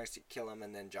 and he tries to kill him.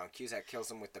 And then John Cusack kills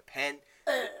him with the pen.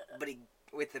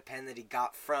 With the pen that he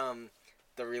got from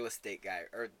the real estate guy.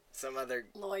 Or some other...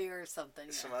 lawyer or something.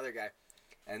 Yeah. Some other guy.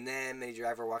 And then Minnie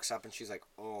Driver walks up, and she's like,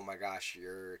 oh, my gosh,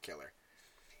 you're a killer.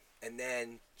 And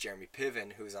then Jeremy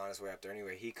Piven, who's on his way up there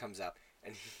anyway, he comes up,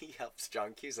 and he helps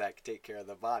John Cusack take care of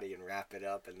the body and wrap it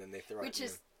up, and then they throw it in.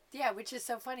 Which is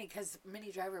so funny, because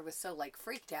Minnie Driver was so, like,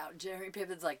 freaked out. Jeremy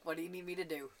Piven's like, what do you need me to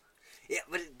do? Yeah,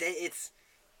 but it's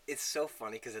so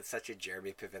funny, because it's such a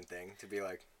Jeremy Piven thing to be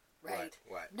like, right.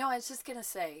 What? No, I was just going to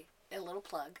say, a little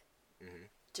plug. Mm-hmm.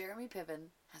 Jeremy Piven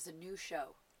has a new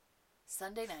show.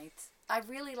 Sunday nights. I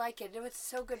really like it. It was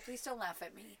so good. Please don't laugh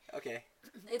at me. Okay.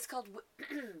 It's called...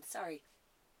 sorry.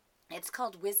 It's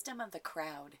called Wisdom of the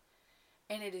Crowd.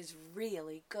 And it is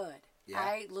really good. Yeah.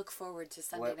 I look forward to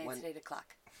Sunday nights at 8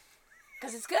 o'clock.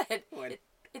 Because it's good.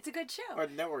 It's a good show.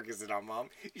 What network is it on, Mom?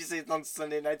 You say it's on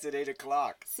Sunday nights at 8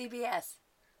 o'clock. CBS.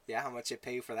 Yeah, how much you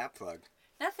pay you for that plug?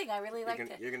 Nothing. I really liked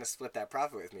it. You're going to split that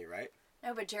profit with me, right?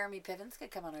 No, but Jeremy Piven's going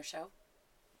to come on our show.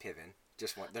 Piven.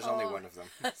 Just one. There's only one of them.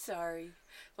 Sorry.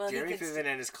 Well, Jeremy Piven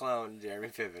and his clone, Jeremy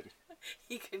Piven.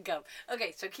 He could come.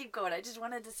 Okay, so keep going. I just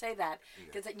wanted to say that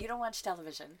because you don't watch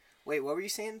television. Wait, what were you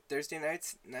saying? Thursday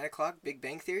nights, 9 o'clock, Big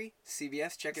Bang Theory?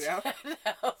 CBS, check it out.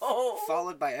 No.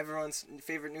 Followed by everyone's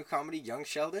favorite new comedy, Young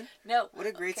Sheldon? No. What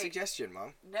a great suggestion,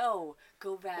 Mom. No,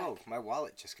 go back. Whoa, my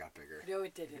wallet just got bigger. No,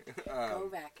 it didn't. Go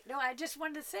back. No, I just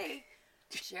wanted to say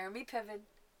Jeremy Piven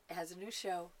It has a new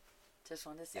show. Just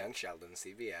wanted to say. Young Sheldon,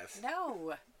 CBS.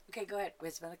 No. Okay, go ahead.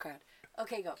 Wisdom of the crowd.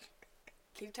 Okay, go.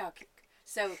 Keep talking.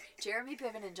 So, Jeremy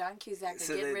Piven and John Cusack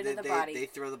are getting rid of the body. They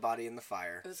throw the body in the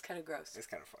fire. It was kind of gross. It's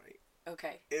kind of funny.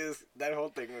 Okay. That whole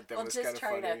thing with them was kind of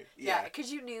funny. Yeah,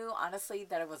 because you knew, honestly,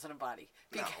 that it wasn't a body.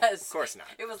 Because no, of course not.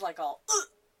 It was like all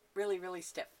really, really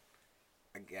stiff.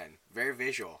 Again, very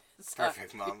visual. Sorry.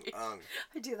 Perfect, Mom.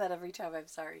 I do that every time. I'm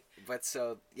sorry. But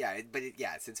so, yeah,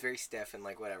 it's very stiff and,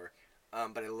 like, whatever.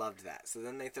 But I loved that. So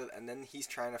then and then he's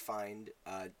trying to find,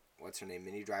 what's her name,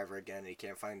 Minnie Driver again, and he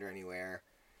can't find her anywhere.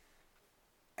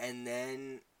 And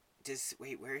then,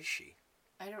 wait, where is she?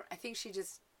 I think she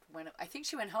just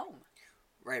she went home.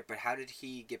 Right, but how did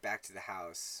he get back to the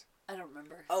house? I don't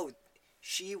remember. Oh,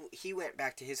 he went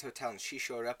back to his hotel, and she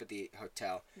showed up at the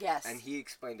hotel. Yes. And he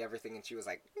explained everything, and she was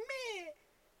like, meh.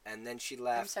 And then she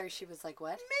left. I'm sorry, she was like,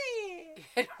 what? Meh.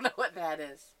 I don't know what that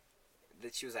is.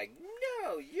 That she was like,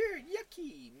 no, you're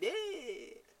yucky,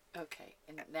 meh. Okay,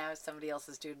 and now somebody else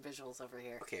is doing visuals over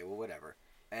here. Okay, well, whatever.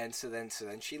 And so then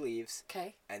she leaves.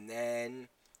 Okay. And then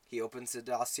he opens the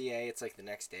dossier. It's like the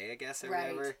next day, I guess, or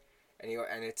whatever.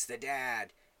 And it's the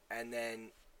dad. And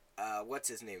then, what's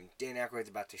his name? Dan Aykroyd's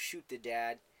about to shoot the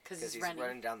dad. Because he's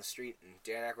running down the street. And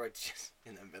Dan Aykroyd's just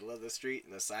in the middle of the street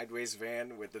in a sideways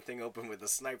van with the thing open with a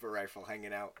sniper rifle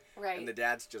hanging out. Right. And the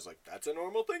dad's just like, that's a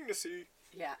normal thing to see.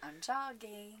 Yeah, I'm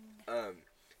jogging. And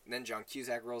then John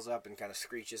Cusack rolls up and kind of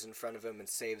screeches in front of him and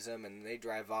saves him. And they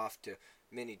drive off to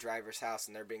Minnie Driver's house.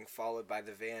 And they're being followed by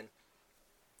the van.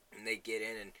 And they get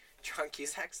in and John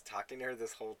Cusack's talking to her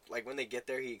this whole... Like, when they get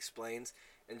there, he explains.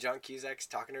 And John Cusack's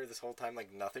talking to her this whole time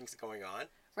like nothing's going on.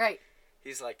 Right.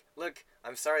 He's like, look,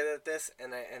 I'm sorry that this,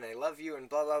 and I love you, and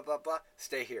blah, blah, blah, blah.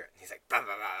 Stay here. And he's like, blah, blah,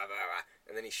 blah, blah, blah.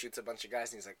 And then he shoots a bunch of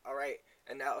guys, and he's like, all right.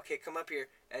 And now, okay, come up here.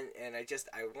 And I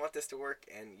want this to work.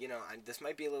 And, you know, this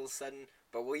might be a little sudden,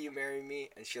 but will you marry me?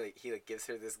 And he gives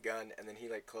her this gun, and then he,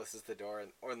 closes the door.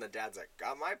 And the dad's like,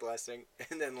 got my blessing.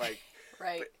 And then,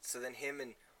 right. So then him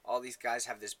and all these guys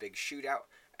have this big shootout,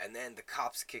 and then the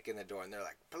cops kick in the door, and they're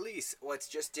like, police. Well, it's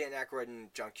just Dan Aykroyd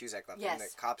and John Cusack left. Yes. And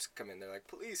the cops come in, they're like,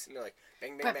 police. And they're like,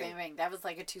 bang, bang, bang, bang. bang, bang. That was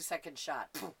like a 2-second shot.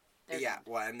 Yeah,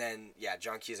 well, and then,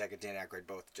 John Cusack and Dan Aykroyd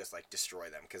both just, destroy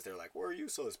them, because they're like, we're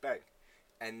useless, bang.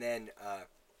 And then,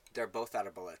 they're both out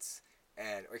of bullets.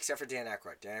 Except for Dan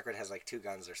Aykroyd. Dan Aykroyd has, 2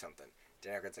 guns or something.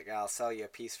 Dan Aykroyd's like, I'll sell you a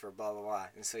piece for blah, blah, blah.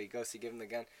 And so he goes to give him the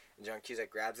gun, and John Cusack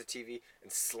grabs the TV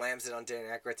and slams it on Dan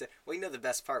Aykroyd's head. Well, you know the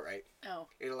best part, right? Oh.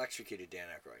 It electrocuted Dan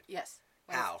Aykroyd. Yes.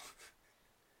 How?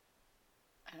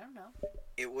 I don't know.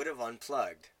 It would have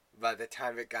unplugged by the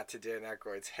time it got to Dan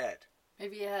Aykroyd's head.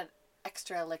 Maybe it had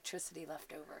extra electricity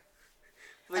left over.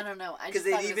 I don't know. Because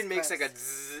it even makes a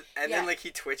zzz, and then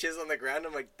he twitches on the ground.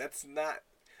 I'm like, that's not...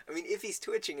 I mean, if he's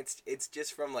twitching, it's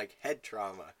just from, head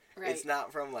trauma. Right. It's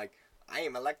not from, I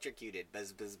am electrocuted,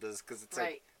 buzz, buzz, buzz, because it's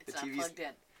right. The It's TV's... not plugged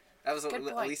in. That was Good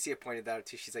point. Alicia pointed that out,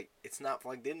 too. She's like, it's not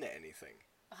plugged into anything.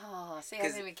 Oh, see, I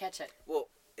didn't even catch it. Well,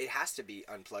 it has to be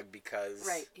unplugged because...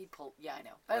 Right, he pulled... Yeah, I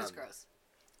know. But it was gross.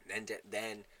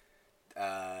 Then,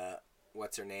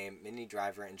 what's her name? Minnie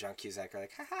Driver and John Cusack are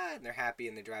like, haha, and they're happy,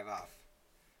 and they drive off.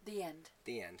 The end.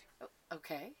 The end. Oh,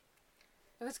 okay.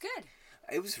 It was good.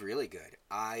 It was really good.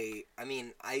 I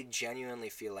mean, I genuinely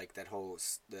feel like the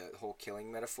whole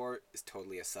killing metaphor is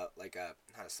totally not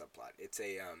a subplot. It's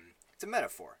a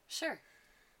metaphor. Sure.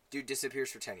 Dude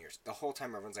disappears for 10 years. The whole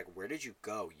time everyone's like, where did you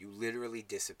go? You literally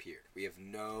disappeared. We have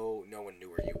no one knew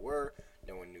where you were.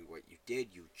 No one knew what you did.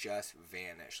 You just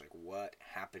vanished. What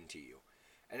happened to you?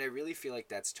 And I really feel like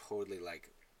that's totally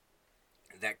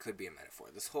that could be a metaphor.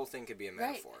 This whole thing could be a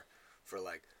metaphor for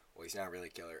well, he's not really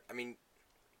a killer. I mean,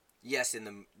 yes,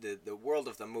 in the world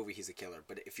of the movie, he's a killer.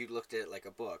 But if you looked at it like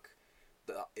a book,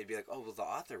 it'd be like, oh, well, the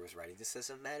author was writing this as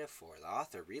a metaphor. The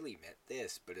author really meant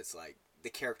this, but it's the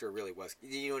character really was.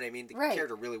 You know what I mean? The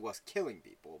character really was killing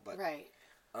people. But right.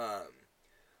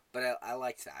 But I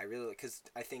liked that. I really, because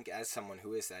I think as someone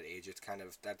who is that age, it's kind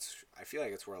of I feel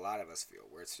like it's where a lot of us feel,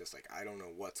 where it's just I don't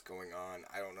know what's going on.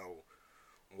 I don't know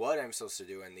what I'm supposed to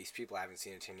do, and these people I haven't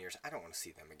seen in 10 years, I don't want to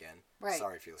see them again. Right.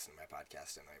 Sorry if you listen to my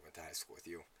podcast and I went to high school with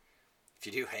you. If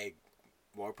you do, hey,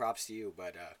 more props to you,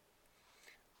 but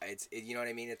you know what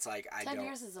I mean? It's 10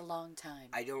 years is a long time.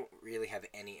 I don't really have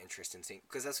any interest in seeing,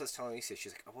 because that's what I was telling Lisa.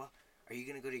 She's like, oh, well, are you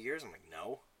going to go to yours? I'm like,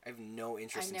 no. I have no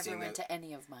interest in seeing that. I never went to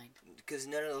any of mine. Because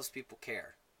none of those people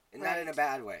care. And not in a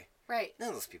bad way. Right. None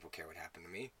of those people care what happened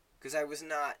to me. Because I was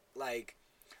not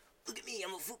look at me,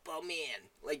 I'm a football man.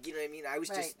 You know what I mean? I was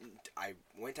just, I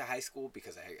went to high school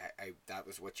because I that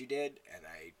was what you did, and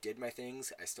I did my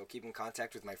things. I still keep in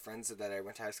contact with my friends that I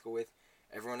went to high school with,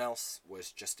 Everyone else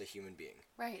was just a human being.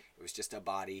 Right. It was just a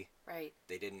body. Right.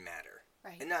 They didn't matter.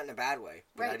 Right. And not in a bad way,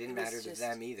 but Right. I didn't It was matter to just-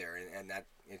 them either, and that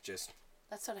it just.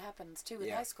 That's what happens too with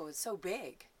Yeah. high school. It's so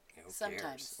big. Who Sometimes,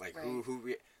 cares? Like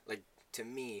right. like to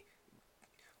me,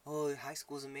 oh, high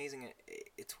school's amazing.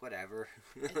 It's whatever.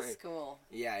 It's school.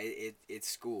 Yeah, it's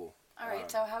school. All right.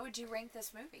 So how would you rank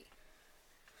this movie?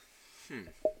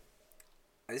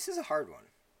 This is a hard one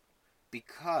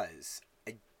because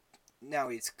now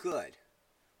it's good,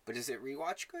 but is it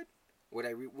rewatch good? Would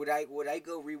I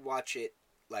go rewatch it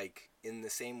like in the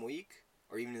same week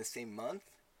or even in the same month?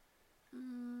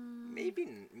 Maybe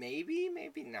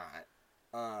not.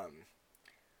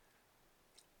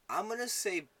 I'm gonna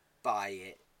say buy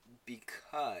it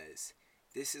because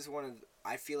this is one of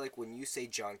I feel like when you say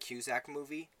John Cusack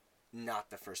movie, not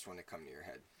the first one to come to your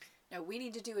head. No, we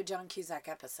need to do a John Cusack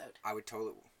episode. I would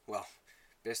totally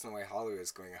based on the way Hollywood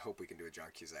is going, I hope we can do a John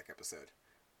Cusack episode.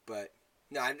 But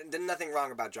no, there's nothing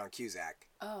wrong about John Cusack.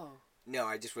 Oh. No,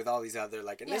 I just with all these other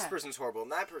like, and this Yeah. person's horrible,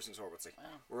 and that person's horrible. It's like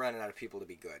we're running out of people to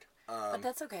be good. But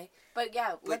that's okay. But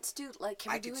yeah, let's do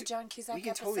can we do a John Cusack episode? We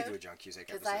can totally do a John Cusack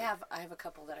episode. Because I have a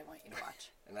couple that I want you to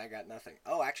watch. And I got nothing.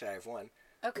 Oh, actually, I have one.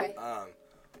 Okay.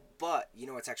 But you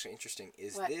know what's actually interesting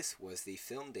is What? this was the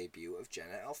film debut of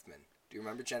Jenna Elfman. Do you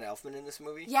remember Jenna Elfman in this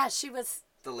movie? Yeah, she was.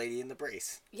 The lady in the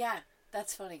brace. Yeah,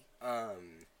 that's funny.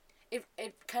 Um, It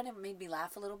kind of made me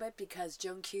laugh a little bit because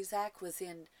Joan Cusack was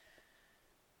in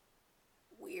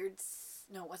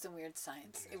No, it wasn't Weird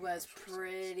Science. It was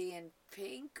Pretty in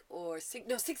Pink or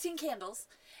 16 Candles.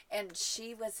 And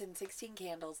she was in 16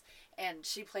 Candles and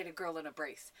she played a girl in a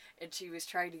brace and she was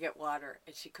trying to get water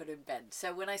and she couldn't bend.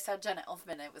 So when I saw Jenna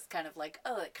Elfman, it was kind of like,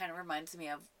 oh, it kind of reminds me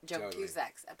of Joan Totally.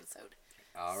 Cusack's episode.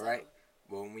 all right.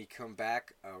 When we come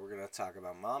back, we're going to talk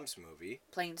about Mom's movie.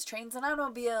 Planes, Trains, and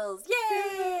Automobiles.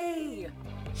 Yay!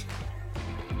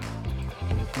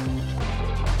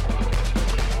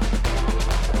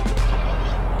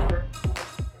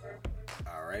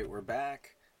 All right, we're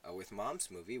back with Mom's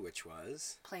movie, which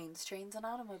was... Planes, Trains, and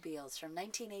Automobiles from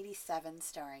 1987,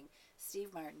 starring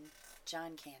Steve Martin,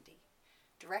 John Candy.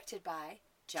 Directed by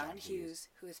John Hughes,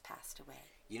 who has passed away.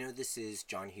 You know, this is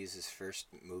John Hughes' first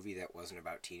movie that wasn't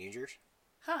about teenagers?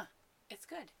 Huh. It's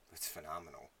good. It's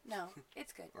phenomenal. No,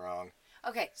 it's good. Wrong.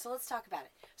 Okay, so let's talk about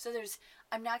it. So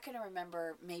I'm not going to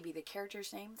remember maybe the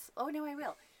characters' names. Oh, no, I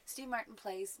will. Steve Martin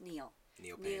plays Neil.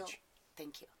 Neil Page.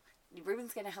 Thank you.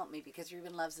 Ruben's going to help me because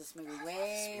Ruben loves this movie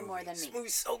way more than me. This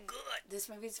movie's so good. This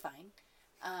movie's fine.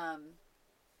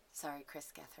 Sorry, Chris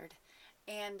Gethard.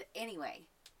 And anyway,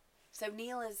 so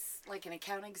Neil is like an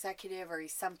account executive or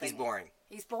he's something. He's boring.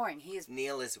 He's boring. He is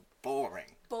Neil is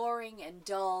boring. boring and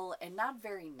dull and not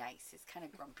very nice. He's kind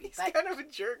of grumpy. He's but kind of a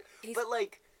jerk. he's- But,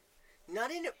 like,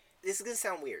 not in a... This is going to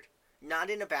sound weird. Not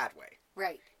in a bad way.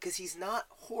 right. Because he's not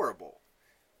horrible.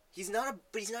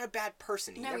 But he's not a bad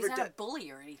person. He No, never he's not does. a bully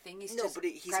or anything. He's No, just but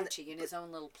he's grouchy in his own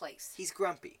little place. He's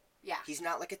grumpy. Yeah. He's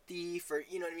not like a thief or,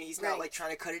 you know what I mean? He's Right. not like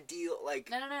trying to cut a deal. Like,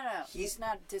 No. He's He's-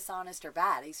 not dishonest or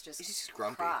bad. He's just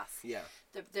grumpy. cross. Yeah.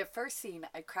 The first scene,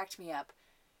 it cracked me up.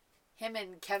 Him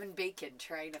and Kevin Bacon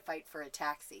trying to fight for a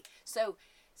taxi. So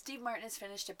Steve Martin has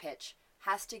finished a pitch.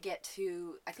 Has to get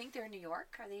to, I think they're in New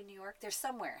York. Are they in New York? They're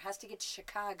somewhere. Has to get to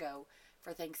Chicago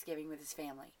for Thanksgiving with his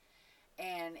family.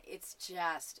 And it's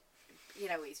just,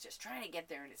 he's just trying to get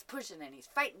there and he's pushing and he's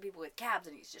fighting people with cabs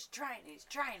and he's just trying and he's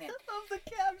trying it. I love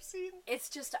the cab scene. It's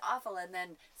just awful. And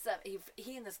then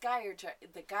he and this guy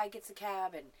the guy gets a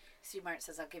cab and Steve Martin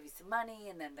says, I'll give you some money.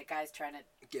 And then the guy's trying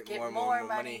to get more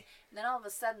money. And then all of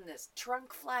a sudden this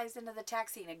trunk flies into the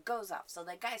taxi and it goes off. So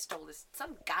that guy stole this,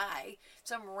 some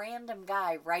random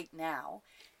guy right now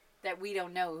that we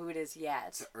don't know who it is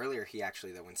yet. So earlier,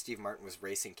 when Steve Martin was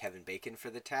racing Kevin Bacon for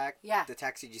the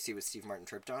taxi, did you see what Steve Martin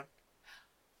tripped on?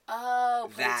 Oh,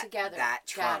 put it together. That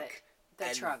trunk. Got it.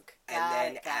 The trunk. Got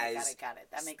it.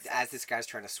 That makes sense. As this guy's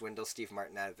trying to swindle Steve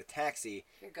Martin out of the taxi,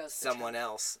 Here goes the someone trunk.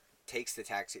 else takes the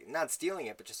taxi, not stealing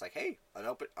it, but just like, hey,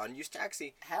 unused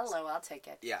taxi. Hello, I'll take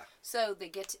it. Yeah. So he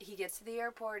gets to the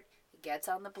airport. He gets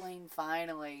on the plane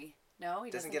finally. No,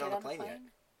 he doesn't get on the plane yet.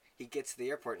 He gets to the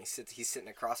airport and he's sitting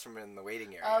across from him in the waiting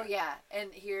area. Oh yeah, and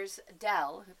here's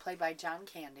Dell, played by John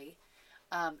Candy,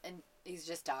 and he's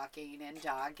just talking and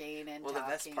talking and Well, talking.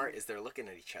 the best part is they're looking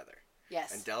at each other.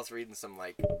 Yes. And Dell's reading some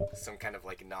kind of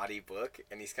like naughty book,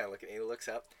 and he's kind of looking. He looks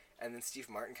up, and then Steve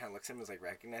Martin kind of looks at him and like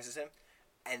recognizes him,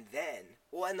 and then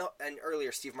and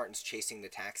earlier Steve Martin's chasing the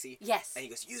taxi. Yes. And he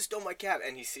goes, "You stole my cab,"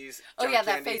 and he sees. Oh John yeah,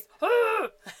 Candy.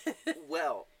 that face.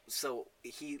 Well, so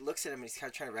he looks at him and he's kind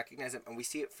of trying to recognize him, and we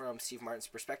see it from Steve Martin's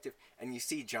perspective, and you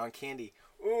see John Candy,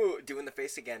 doing the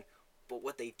face again, But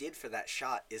what they did for that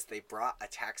shot is they brought a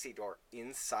taxi door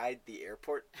inside the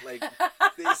airport, like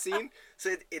they seen.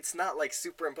 So it's not like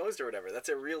superimposed or whatever. That's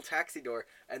a real taxi door,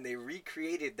 and they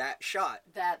recreated that shot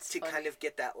That's to funny. kind of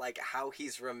get that like how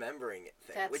he's remembering it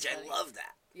thing, That's which funny. I love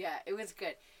that. Yeah, it was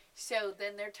good. So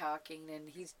then they're talking,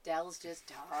 and Dell's just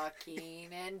talking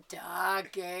and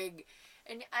talking.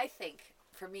 And I think,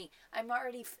 for me,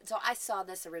 so I saw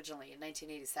this originally in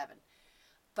 1987.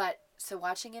 But, so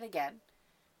watching it again,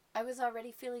 I was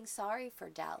already feeling sorry for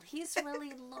Dell. He's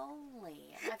really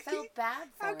lonely, and I felt bad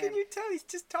for him. How can you tell? He's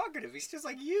just talkative. He's just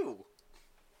like you.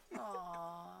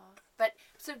 Aww. But,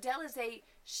 so Dell is a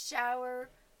shower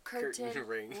curtain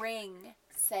ring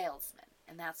salesman.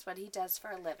 And that's what he does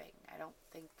for a living. I don't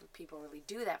think people really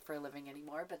do that for a living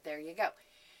anymore, but there you go.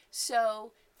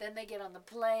 So then they get on the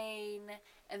plane,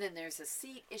 and then there's a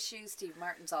seat issue. Steve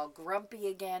Martin's all grumpy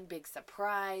again, big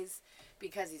surprise,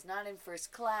 because he's not in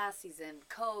first class, he's in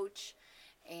coach.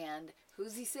 And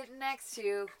who's he sitting next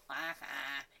to?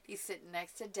 He's sitting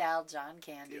next to Dell, John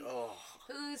Candy,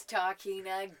 who's talking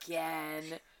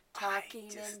again. Talking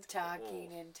and talking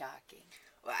and talking.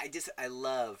 Well, I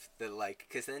love the, like,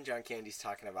 because then John Candy's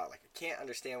talking about, like, I can't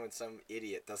understand when some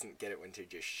idiot doesn't get it when to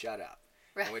just shut up.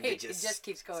 Right, and when to it just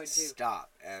keeps going, too. Stop.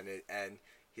 And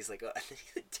he's like, and then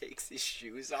he takes his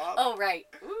shoes off. Oh, right.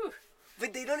 Ooh.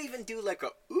 But they don't even do, like,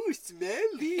 ooh,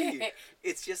 smelly.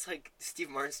 It's just, like,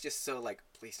 Steve Martin's just so, like,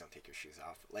 please don't take your shoes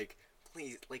off. Like,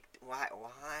 please, like,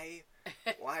 why?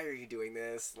 Why are you doing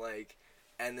this? Like...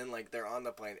 And then, like, they're on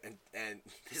the plane, and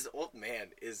this old man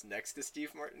is next to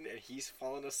Steve Martin, and he's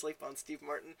falling asleep on Steve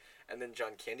Martin, and then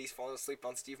John Candy's falling asleep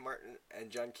on Steve Martin, and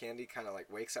John Candy kind of,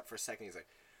 like, wakes up for a second. He's like,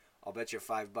 I'll bet you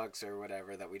 $5 or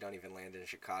whatever that we don't even land in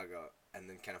Chicago, and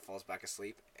then kind of falls back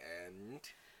asleep, and...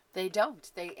 They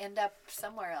don't. They end up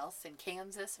somewhere else, in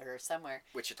Kansas or somewhere.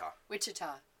 Wichita,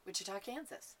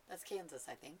 Kansas. That's Kansas,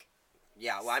 I think.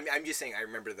 Yeah, well, I'm just saying I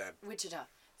remember that. Wichita.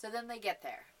 So then they get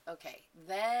there. Okay.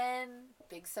 Then,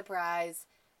 big surprise,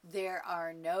 there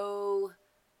are no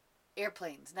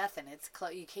airplanes, nothing. It's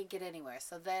you can't get anywhere.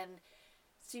 So then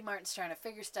Steve Martin's trying to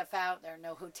figure stuff out. There are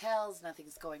no hotels.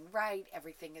 Nothing's going right.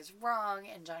 Everything is wrong.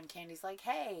 And John Candy's like,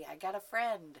 hey, I got a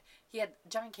friend.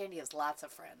 John Candy has lots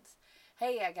of friends.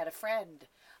 Hey, I got a friend.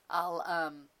 I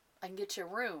can get you a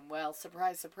room. Well,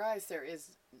 surprise, surprise,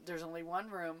 there's only one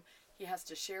room he has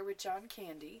to share with John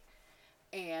Candy.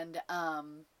 And,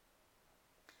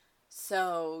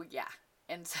 so, yeah.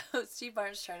 And so Steve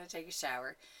Martin's trying to take a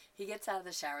shower. He gets out of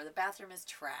the shower. The bathroom is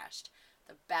trashed.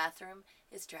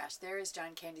 There is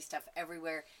John Candy stuff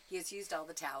everywhere. He has used all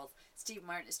the towels. Steve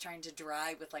Martin is trying to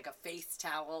dry with, like, a face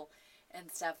towel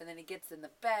and stuff. And then he gets in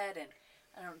the bed, and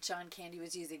John Candy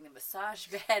was using the massage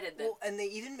bed. And they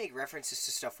even make references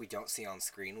to stuff we don't see on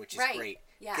screen, which is great.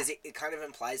 Yeah. Because it kind of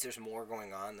implies there's more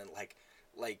going on than, like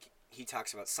he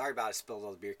talks about, sorry about I spilled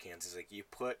all the beer cans. It's like, you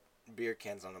put beer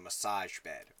cans on a massage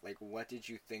bed. Like, what did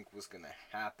you think was going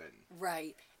to happen?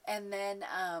 Right. And then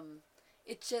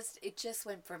it just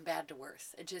went from bad to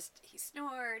worse. He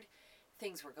snored.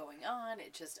 Things were going on.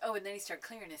 And then he started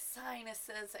clearing his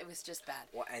sinuses. It was just bad.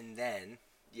 Well, and then,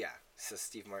 yeah, so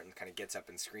Steve Martin kind of gets up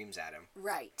and screams at him.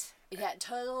 Right. Yeah,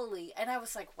 totally. And I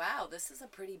was like, wow, this is a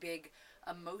pretty big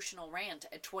emotional rant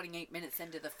at 28 minutes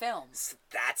into the film. So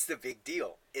that's the big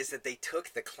deal, is that they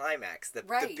took the climax, the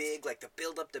big, like, the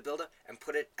build up, and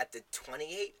put it at the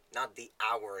 28, not the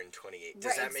hour and 28.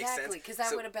 Does that make sense? Exactly, because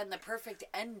that would have been the perfect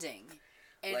ending.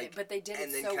 But they did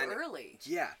it so early.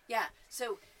 Yeah. Yeah.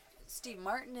 So Steve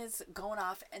Martin is going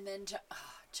off, and then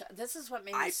this is what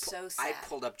made me so sad. I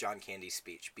pulled up John Candy's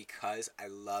speech because I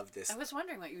love this. I was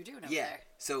wondering what you were doing over there.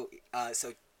 So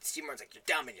Steve Martin's like, you're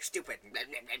dumb and you're stupid, and blah,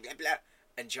 blah, blah, blah, blah.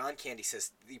 And John Candy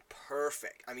says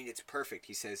it's perfect.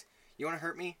 He says, you want to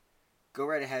hurt me? Go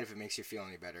right ahead if it makes you feel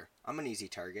any better. I'm an easy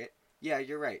target. Yeah,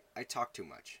 you're right. I talk too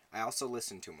much. I also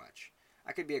listen too much.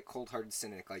 I could be a cold-hearted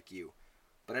cynic like you,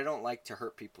 but I don't like to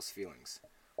hurt people's feelings.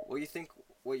 Well, you think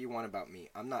what you want about me.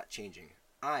 I'm not changing.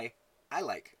 I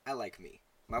like me.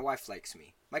 My wife likes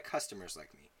me. My customers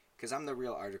like me. Because I'm the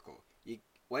real article.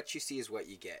 What you see is what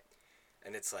you get.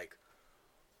 And it's like,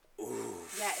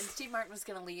 oof. Yeah, and Steve Martin was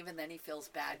going to leave, and then he feels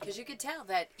bad. Because you could tell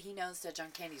that he knows that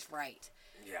John Candy's right.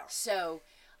 Yeah. So,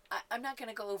 I'm not going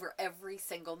to go over every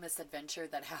single misadventure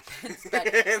that happens.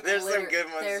 But there's some good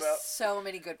ones, there's so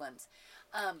many good ones.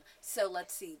 So,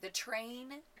 let's see. The train.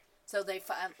 So,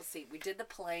 we did the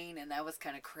plane, and that was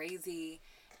kind of crazy.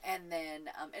 And then,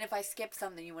 and if I skip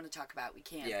something you want to talk about, we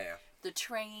can. Yeah. The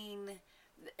train,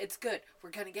 it's good. We're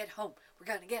going to get home. We're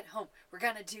going to get home. We're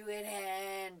going to do it,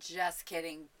 and just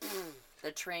kidding.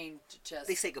 The train just...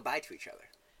 They say goodbye to each other.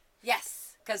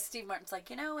 Yes. Because Steve Martin's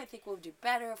like, I think we'll do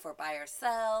better if we're by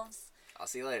ourselves. I'll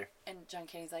see you later. And John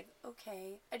Candy's like,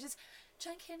 okay.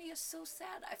 John Candy is so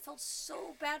sad. I felt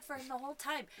so bad for him the whole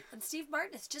time. And Steve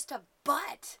Martin is just a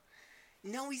butt.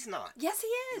 No, he's not. Yes,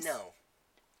 he is. No.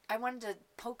 I wanted to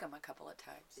poke him a couple of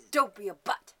times. Don't be a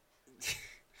butt.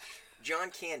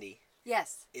 John Candy.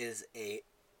 Yes.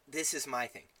 This is my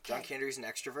thing. John Candy is an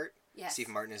extrovert. Yes. Steve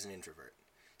Martin is an introvert.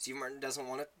 Steve Martin doesn't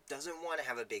want to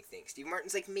have a big thing. Steve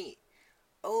Martin's like me.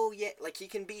 Oh yeah, like he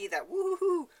can be that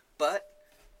woohoo, but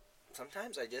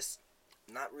sometimes I just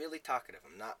not really talkative.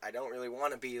 I don't really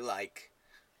want to be like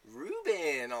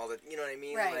Ruben all the, you know what I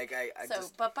mean? Right. Like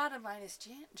but bottom line is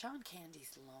John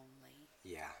Candy's lonely.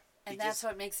 Yeah. And that's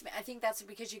what makes me, I think that's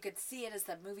because you could see it as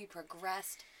the movie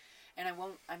progressed, and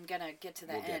I'm going to get to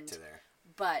the end. We'll get to there.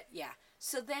 But yeah.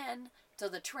 So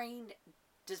the train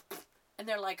just, and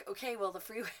they're like, okay, well the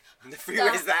freeway's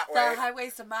that way. The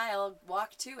highway's a mile,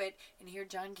 walk to it, and here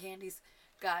John Candy's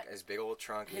got his big old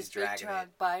trunk, his he's dragging big trunk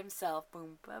it by himself,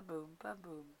 boom, ba, boom, ba,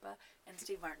 boom, ba, and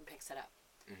Steve Martin picks it up.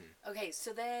 Mm-hmm. Okay,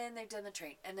 so then they've done the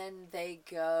train, and then they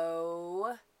go,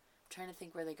 I'm trying to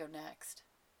think where they go next.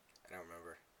 I don't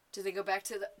remember. Do they go back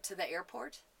to the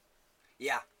airport?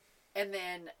 Yeah. And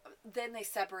then they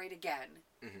separate again.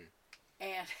 Mm-hmm.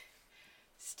 And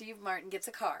Steve Martin gets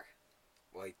a car.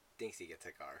 Well, he thinks he gets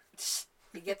a car.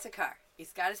 He gets a car.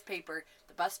 He's got his paper.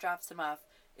 The bus drops him off.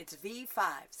 It's V5,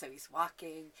 so he's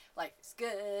walking. Life is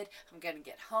good. I'm going to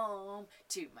get home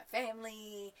to my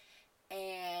family.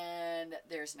 And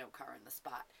there's no car in the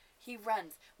spot. He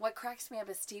runs. What cracks me up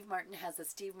is Steve Martin has a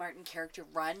Steve Martin character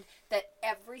run that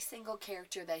every single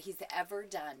character that he's ever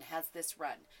done has this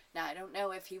run. Now, I don't know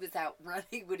if he was out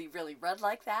running, would he really run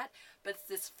like that? But it's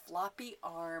this floppy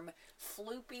arm,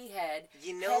 floopy head.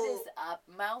 Head is up,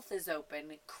 mouth is open,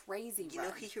 crazy run. You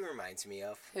know who he reminds me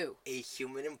of? Who? A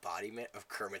human embodiment of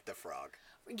Kermit the Frog.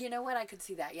 You know what? I could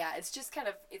see that. Yeah, it's just kind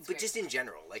of... But just in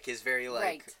general. Like his very like...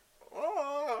 Right.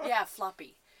 Oh. Yeah,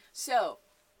 floppy. So,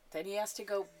 then he has to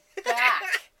go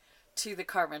back to the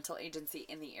car rental agency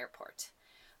in the airport.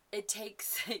 It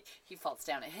takes, he falls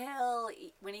down a hill.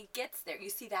 When he gets there, you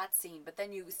see that scene, but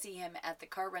then you see him at the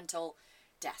car rental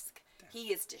desk.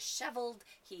 He is disheveled.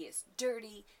 He is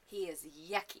dirty. He is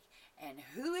yucky. And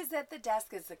who is at the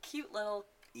desk is the cute little...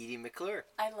 Edie McClure.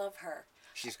 I love her.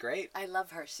 She's great. I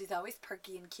love her. She's always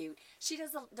perky and cute. She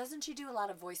doesn't she do a lot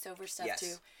of voiceover stuff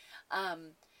too?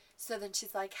 So then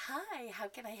she's like, hi, how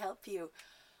can I help you?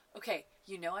 Okay,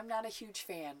 I'm not a huge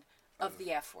fan of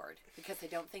the F word because I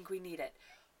don't think we need it.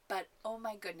 But, oh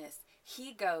my goodness,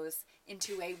 he goes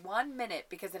into a 1 minute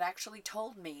because it actually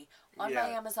told me on my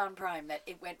Amazon Prime that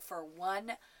it went for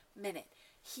 1 minute.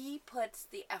 He puts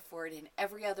the F word in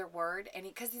every other word and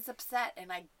because he's upset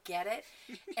and I get it.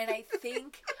 And I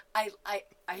think, I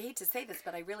hate to say this,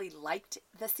 but I really liked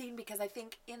the scene because I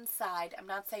think inside, I'm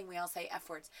not saying we all say F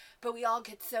words, but we all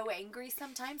get so angry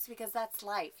sometimes because that's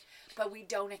life. But we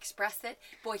don't express it.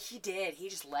 Boy, he did. He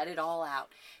just let it all out.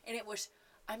 And it was...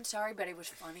 I'm sorry, but it was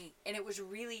funny. And it was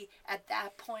really, at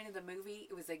that point of the movie,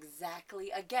 it was exactly,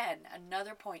 again,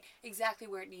 another point, exactly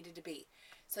where it needed to be.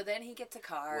 So then he gets a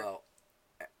car.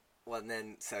 Well, and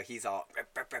then, so he's all,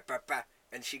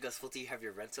 and she goes, well, do you have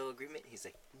your rental agreement? He's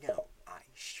like, no, I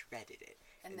shredded it.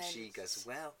 And then she goes,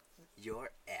 well, you're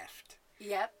effed.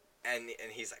 Yep. And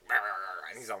he's like,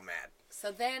 and he's all mad.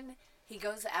 So then he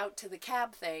goes out to the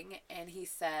cab thing, and he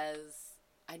says,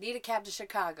 I need a cab to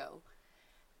Chicago.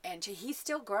 And he's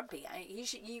still grumpy.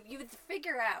 You would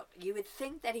figure out, you would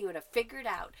think that he would have figured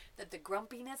out that the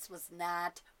grumpiness was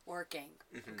not working.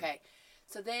 Mm-hmm. Okay.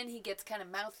 So then he gets kind of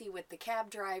mouthy with the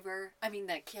cab driver. I mean,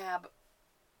 the cab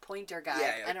pointer guy.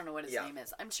 Yeah, I don't know what his name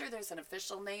is. I'm sure there's an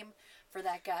official name for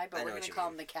that guy, but we're going to call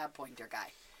him the cab pointer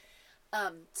guy.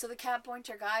 So the cab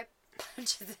pointer guy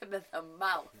punches him in the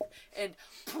mouth. And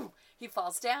boom, he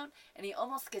falls down, and he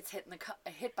almost gets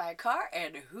hit by a car.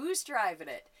 And who's driving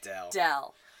it?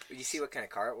 Del. Did you see what kind of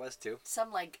car it was, too?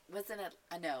 Wasn't it?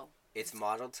 I know. It's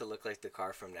modeled to look like the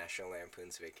car from National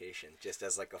Lampoon's Vacation, just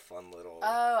as like a fun little...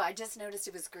 Oh, I just noticed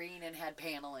it was green and had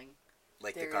paneling.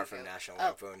 Like the car from National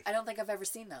Lampoon. I don't think I've ever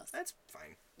seen those. That's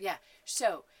fine. Yeah.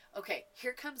 So, okay,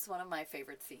 here comes one of my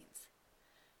favorite scenes.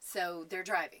 So, they're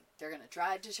driving. They're going to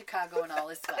drive to Chicago and all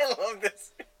this stuff. I love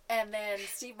this. And then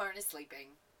Steve Martin is sleeping,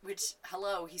 which,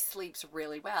 he sleeps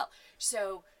really well.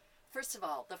 So, first of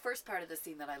all, the first part of the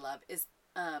scene that I love is...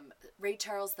 Ray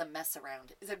Charles' The Mess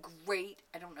Around is a great,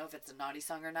 I don't know if it's a naughty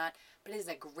song or not, but it is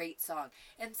a great song.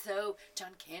 And so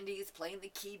John Candy is playing the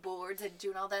keyboards and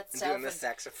doing all that stuff. Doing the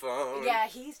saxophone. Yeah,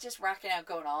 he's just rocking out,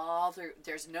 going all through.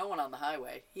 There's no one on the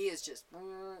highway. He is just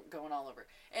going all over.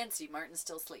 And Steve Martin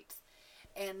still sleeps.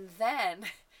 And then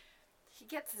he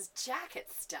gets his jacket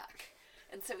stuck.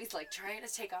 And so he's like trying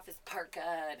to take off his parka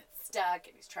and it's stuck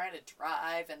and he's trying to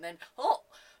drive and then,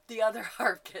 the other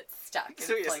arm gets stuck.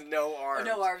 So he has like, no arms.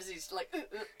 No arms. He's like,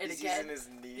 and he's again, using his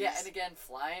knees. Yeah, and again,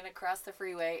 flying across the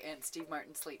freeway and Steve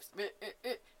Martin sleeps.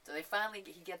 So they finally,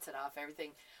 he gets it off,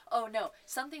 everything. Oh no,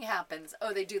 something happens.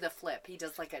 Oh, they do the flip. He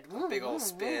does like a big old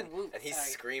spin and he's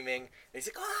screaming. And he's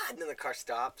like, and then the car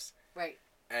stops. Right.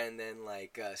 And then,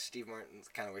 like, Steve Martin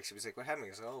kind of wakes up. He's like, what happened?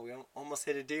 He goes, oh, we almost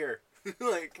hit a deer.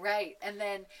 Like. Right. And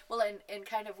then, well, and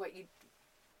kind of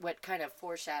what kind of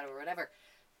foreshadow or whatever,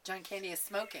 John Candy is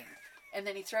smoking. And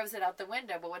then he throws it out the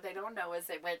window. But what they don't know is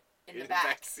it went in the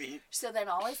back seat. So then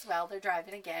all is well. They're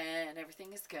driving again.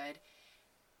 Everything is good.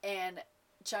 And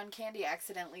John Candy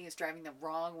accidentally is driving the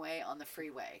wrong way on the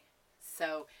freeway.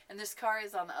 So, and this car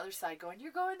is on the other side going,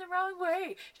 you're going the wrong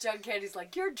way. John Candy's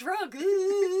like, you're drunk.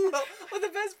 well,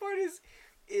 the best part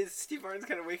is Steve Martin's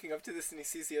kind of waking up to this and he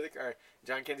sees the other car.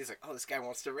 John Candy's like, oh, this guy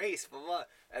wants to race, blah, blah.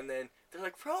 And then they're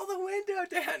like, roll the window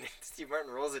down. And Steve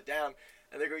Martin rolls it down.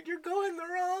 And they're going, you're going the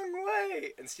wrong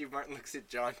way. And Steve Martin looks at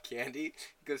John Candy.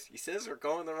 He goes, he says we're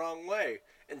going the wrong way.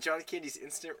 And John Candy's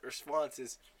instant response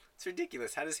is, it's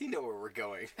ridiculous. How does he know where we're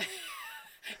going?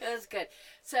 It was good.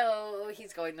 So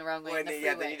he's going the wrong way in the freeway.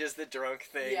 Yeah, then he does the drunk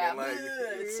thing. Yeah, and like,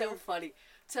 it's so funny.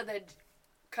 So then,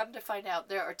 come to find out,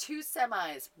 there are two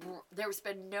semis. There's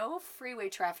been no freeway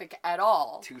traffic at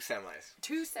all. Two semis.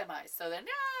 So then,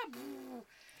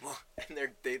 well, and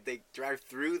they drive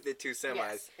through the two semis.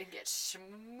 Yes, and get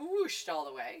smooshed all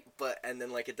the way. And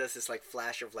then like it does this like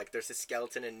flash of like there's a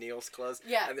skeleton in Neil's clothes.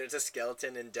 Yeah. And there's a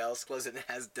skeleton in Dell's clothes and it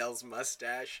has Dell's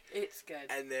mustache. It's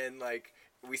good. And then like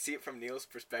we see it from Neil's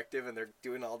perspective and they're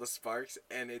doing all the sparks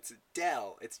and it's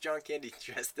Dell. It's John Candy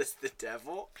dressed as the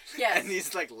devil. Yes. And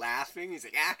he's like laughing. He's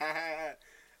like ah.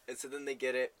 And so then they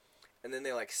get it, and then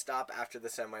they like stop after the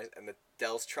semis and the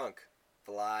Dell's trunk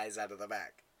flies out of the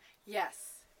back. Yes.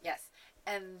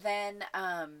 And then,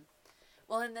 and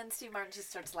then Steve Martin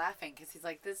just starts laughing because he's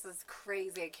like, this is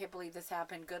crazy. I can't believe this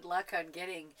happened. Good luck on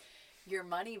getting your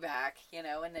money back, And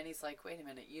then he's like, wait a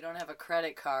minute, you don't have a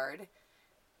credit card.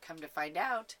 Come to find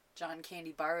out, John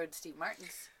Candy borrowed Steve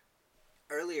Martin's.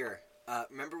 Earlier,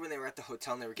 remember when they were at the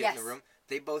hotel and they were getting the room?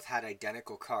 They both had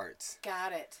identical cards.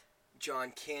 Got it.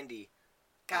 John Candy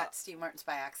got Steve Martin's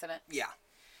by accident. Yeah.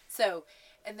 So,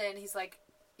 and then he's like,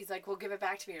 well, give it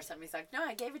back to me or something. He's like, no,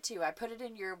 I gave it to you. I put it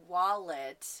in your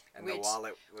wallet, and which the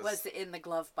wallet was in the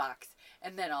glove box.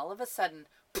 And then all of a sudden,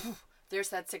 poof, there's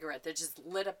that cigarette that just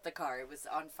lit up the car. It was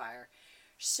on fire.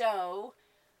 So,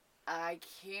 I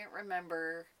can't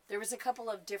remember. There was a couple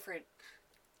of different...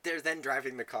 They're then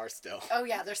driving the car still. Oh,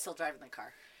 yeah, they're still driving the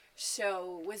car.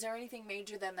 So, was there anything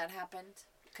major then that happened?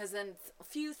 Because then a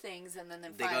few things, and then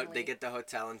finally... They get the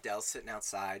hotel, and Dell's sitting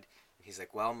outside. He's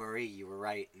like, well, Marie, you were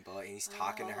right. And he's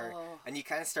talking to her. And you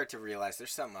kind of start to realize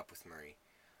there's something up with Marie.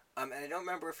 And I don't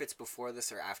remember if it's before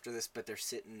this or after this, but they're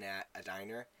sitting at a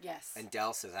diner. Yes. And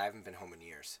Dell says, I haven't been home in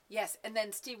years. Yes. And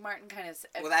then Steve Martin kind of...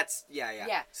 Well, that's...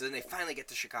 Yeah. So then they finally get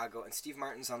to Chicago, and Steve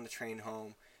Martin's on the train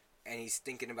home, and he's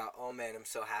thinking about, oh, man, I'm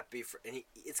so happy for... And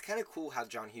it's kind of cool how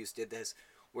John Hughes did this,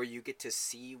 where you get to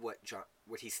see what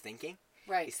he's thinking.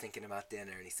 Right. He's thinking about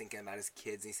dinner, and he's thinking about his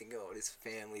kids, and he's thinking, what his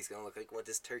family's going to look like, what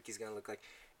this turkey's going to look like.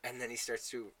 And then he starts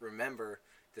to remember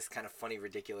this kind of funny,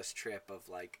 ridiculous trip of,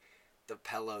 like, the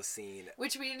Pello scene.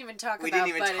 Which we didn't even talk about. We didn't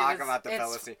even talk about the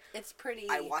Pello scene. It's pretty...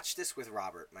 I watched this with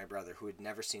Robert, my brother, who had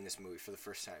never seen this movie for the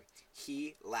first time.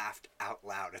 He laughed out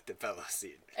loud at the Pello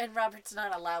scene. And Robert's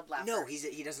not a loud laugher. No,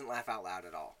 he doesn't laugh out loud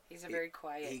at all. He's very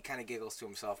quiet. He kind of giggles to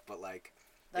himself, but, like...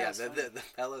 That's the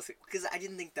Pello scene. Because I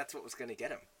didn't think that's what was going to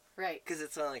get him. Right. Because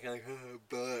it's not like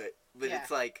but yeah. It's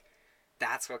like,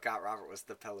 that's what got Robert was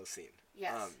the Pello scene.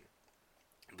 Yes.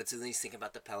 But so then he's thinking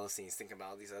about the Pello scene, he's thinking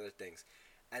about all these other things.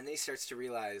 And then he starts to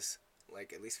realize,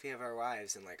 like, at least we have our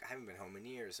wives, and, like, I haven't been home in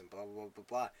years, and blah, blah, blah, blah,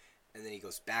 blah. And then he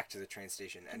goes back to the train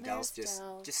station, and Dell's just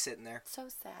sitting there. So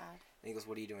sad. And he goes,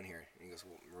 what are you doing here? And he goes,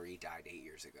 well, Marie died 8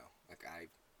 years ago. Like, I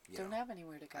don't have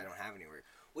anywhere to go. I don't have anywhere.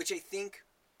 Which I think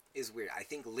is weird. I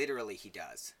think literally he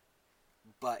does.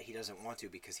 But he doesn't want to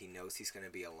because he knows he's going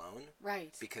to be alone.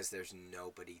 Right. Because there's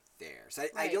nobody there. So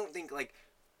I don't think, like...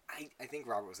 I think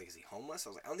Robert was like, is he homeless? I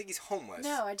was like, I don't think he's homeless.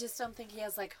 No, I just don't think he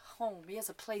has, like, home. He has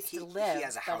a place to live. He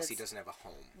has a house. He doesn't have a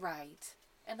home. Right.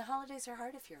 And the holidays are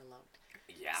hard if you're alone.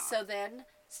 Yeah. So then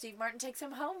Steve Martin takes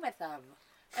him home with him.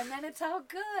 And then it's all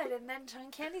good. And then John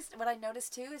Candy's... What I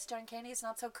noticed, too, is John Candy's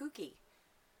not so kooky.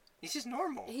 He's just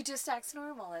normal. He just acts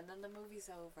normal. And then the movie's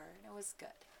over. And it was good.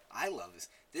 I love this.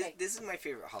 This is my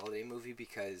favorite holiday movie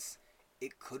because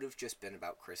it could have just been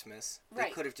about Christmas. Right.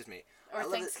 They could have just made... Or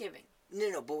Thanksgiving.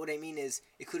 No, but what I mean is,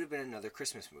 it could have been another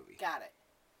Christmas movie. Got it.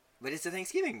 But it's a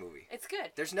Thanksgiving movie. It's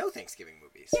good. There's no Thanksgiving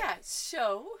movies. Yeah,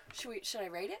 so, should I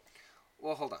rate it?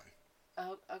 Well, hold on.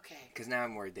 Oh, okay. Because now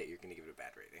I'm worried that you're going to give it a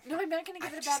bad rating. No, I'm not going to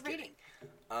give it a bad rating.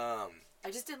 Um,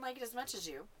 I just didn't like it as much as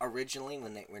you. Originally,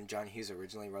 when John Hughes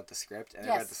originally wrote the script, and I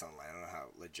Yes. read this online, I don't know how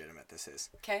legitimate this is.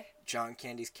 Okay. John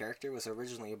Candy's character was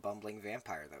originally a bumbling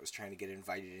vampire that was trying to get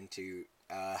invited into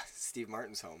Steve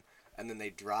Martin's home. And then they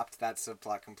dropped that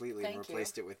subplot completely and Thank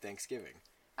replaced it with Thanksgiving.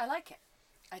 I like it.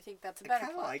 I think that's a I better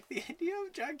kind of plot. like the idea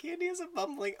of John Candy as a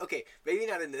bumbling... Okay, maybe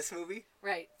not in this movie,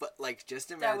 Right, but like just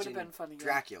That imagine would've been funny, yeah.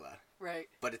 Dracula, right.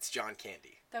 but it's John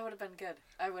Candy. That would have been good.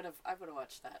 I would have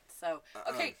watched that. So,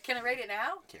 okay, can I rate it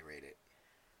now? Can't rate it.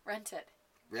 Rent it.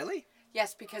 Really?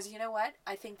 Yes, because you know what?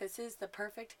 I think this is the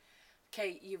perfect.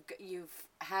 Okay, you've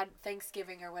had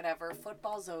Thanksgiving or whatever.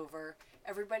 Football's over.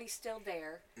 Everybody's still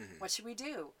there. Mm-hmm. What should we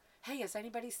do? Hey, has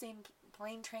anybody seen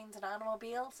Plane, Trains, and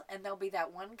Automobiles? And there'll be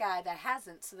that one guy that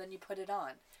hasn't. So then you put it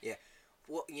on. Yeah.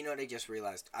 Well, you know what I just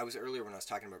realized? I was earlier when I was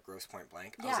talking about Grosse Point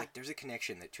Blank. I was Yeah. like, there's a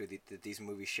connection that these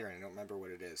movies share, and I don't remember what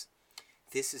it is.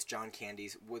 This is John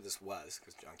Candy's. Well, this was,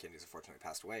 because John Candy's unfortunately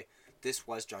passed away. This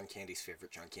was John Candy's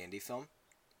favorite John Candy film.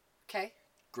 Okay.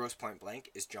 Grosse Point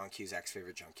Blank is John Cusack's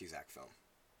favorite John Cusack film.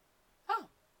 Oh,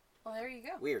 well there you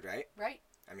go. Weird, right? Right.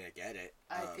 I mean, I get it.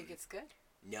 I think it's good.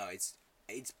 No, it's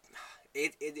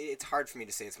hard for me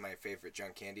to say it's my favorite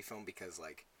John Candy film because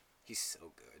like he's so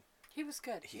good. He was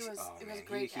good. He's He was a he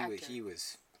great actor. he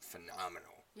was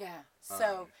phenomenal. Yeah.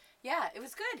 So yeah, it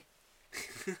was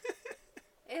good.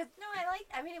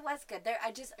 I mean, it was good.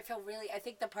 I felt really. I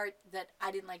think the part that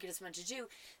I didn't like it as much as you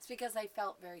is because I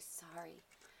felt very sorry,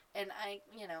 and I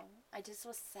just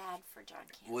was sad for John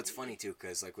Candy. Well, it's funny too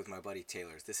because like with my buddy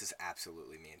Taylor, this is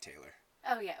absolutely me and Taylor.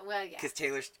 Oh yeah, well yeah. Because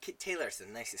Taylor's the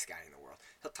nicest guy in the world.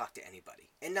 He'll talk to anybody,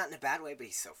 and not in a bad way, but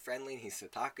he's so friendly and he's so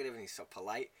talkative and he's so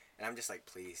polite. And I'm just like,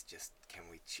 please, I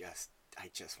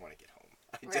just want to get home.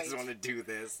 I just Right. want to do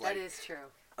this. That is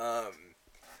true.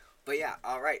 But yeah,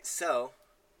 all right. So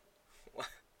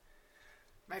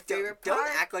My favorite don't part.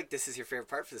 act like this is your favorite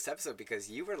part for this episode because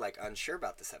you were like unsure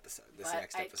about this episode. This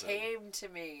next episode. It came to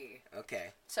me.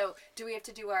 Okay. So, do we have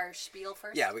to do our spiel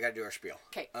first? Yeah, we gotta do our spiel.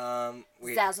 Okay.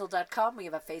 We, Zazzle.com. We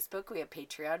have a Facebook. We have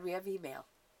Patreon. We have email.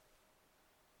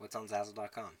 what's on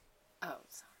Zazzle.com? Oh,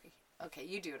 sorry. Okay,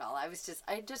 you do it all.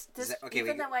 Okay,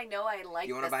 even though I know I like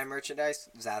You want to buy merchandise?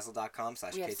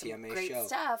 Zazzle.com/KTMA we have some great show.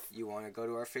 stuff. You want to go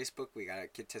to our Facebook? We got a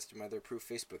Kid Tester Mother Approved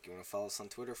Facebook. You want to follow us on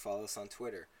Twitter? Follow us on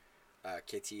Twitter.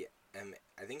 KTM.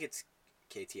 I think it's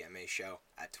KTMA Show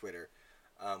at Twitter.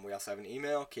 We also have an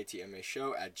email,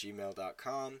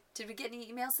 ktmashow@gmail.com. Did we get any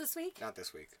emails this week? Not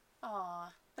this week.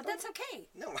 Aw, but that's okay.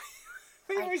 No,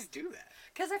 we always do that.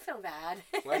 Because I feel bad.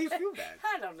 Why do you feel bad?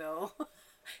 I don't know.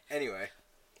 Anyway,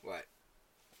 what?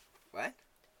 What?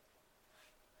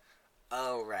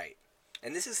 Oh, right.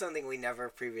 And this is something we never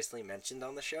previously mentioned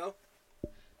on the show.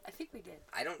 I think we did.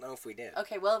 I don't know if we did.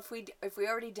 Okay, well, if we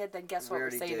already did, then guess what? We're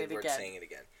saying it We're again. saying it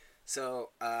again. So,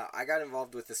 I got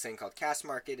involved with this thing called Cast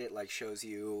Market. It, like, shows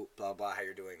you, blah, blah, how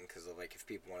you're doing. Because, like, if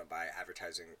people want to buy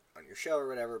advertising on your show or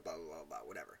whatever, blah, blah, blah, blah,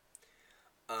 whatever.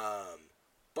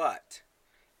 But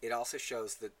it also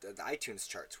shows the iTunes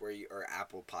charts, or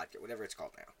Apple Podcast, whatever it's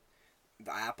called now.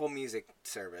 The Apple Music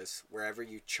service, wherever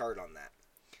you chart on that.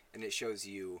 And it shows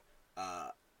you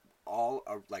all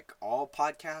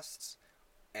podcasts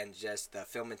and just the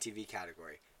film and TV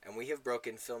category. And we have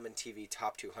broken film and TV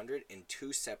top 200 in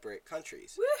 2 separate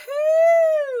countries.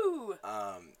 Woohoo!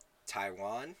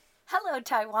 Taiwan Hello,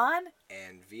 Taiwan.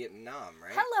 and Vietnam,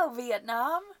 right? Hello,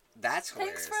 Vietnam. That's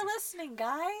hilarious. Thanks for listening,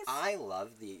 guys. I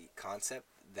love the concept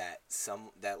that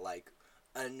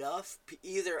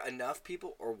either enough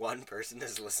people or one person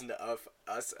has listened to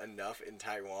us enough in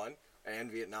Taiwan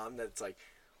and Vietnam that's like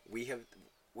we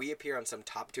appear on some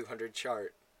top 200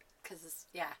 chart.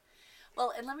 Yeah.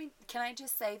 Well, and can I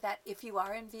just say that if you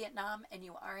are in Vietnam and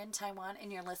you are in Taiwan and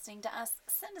you're listening to us,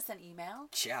 send us an email.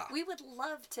 Yeah. We would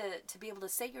love to be able to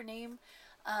say your name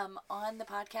on the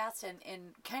podcast and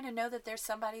kind of know that there's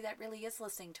somebody that really is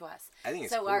listening to us. I think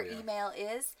it's so cool, our yeah. email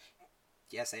is,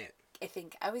 Yeah, say it.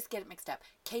 I always get it mixed up,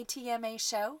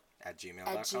 ktmashow At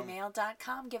gmail.com. at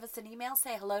gmail.com. Give us an email.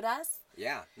 Say hello to us.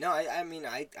 Yeah. No, I mean,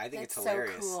 I think it's That's so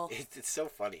hilarious. cool. It's so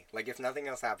funny. Like, if nothing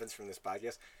else happens from this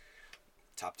podcast,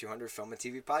 top 200 film and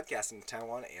TV podcasts in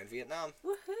Taiwan and Vietnam.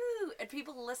 Woohoo! And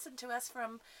people listen to us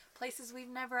from places we've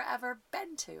never ever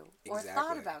been to or Exactly.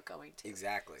 thought about going to.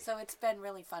 Exactly. So it's been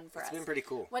really fun for us. It's been pretty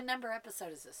cool. What number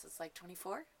episode is this? It's like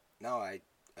 24? No, I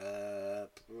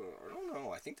don't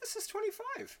know. I think this is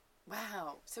 25.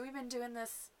 Wow. So we've been doing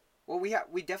this Well,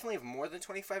 we definitely have more than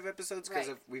 25 episodes because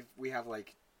Right. we have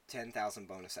like 10,000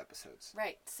 bonus episodes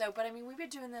Right. So, but I mean, we've been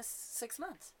doing this 6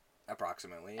 months,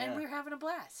 approximately. and Yeah. we're having a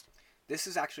blast. This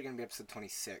is actually going to be episode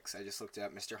 26. I just looked it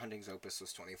up. Mr. Hunting's Opus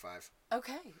was 25.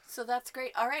 Okay, so that's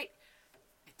great. All right,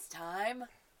 it's time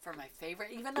for my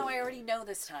favorite, even though I already know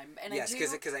this time, and Yes, I do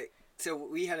because so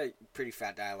we had a pretty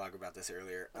fat dialogue about this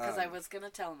earlier. because I was gonna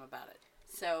tell him about it.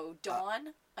 So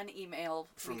Dawn, an email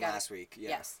from we got last week. Yeah.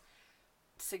 Yes,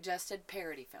 suggested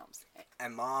parody films.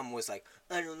 And Mom was like,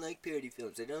 I don't like parody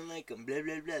films. I don't like them. Blah,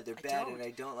 blah, blah. They're bad don't. and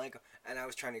I don't like them. And I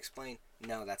was trying to explain,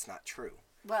 no, that's not true.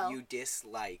 Well, You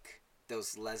dislike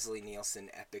those Leslie Nielsen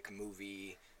epic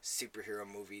movie, superhero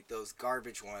movie, those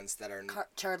garbage ones that are...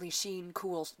 Charlie Sheen,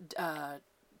 cool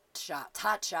shots,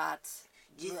 hot shots.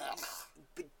 Yeah, Ugh.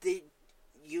 but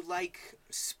you like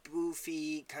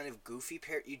spoofy, kind of goofy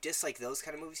parody. You dislike those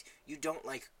kind of movies. You don't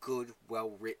like good,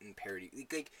 well-written parody.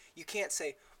 Like, you can't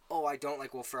say, oh, I don't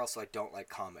like Will Ferrell, so I don't like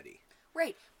comedy.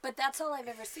 Right, but that's all I've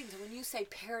ever seen. So when you say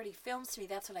parody films to me,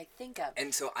 that's what I think of.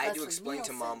 And so I had to Leslie explain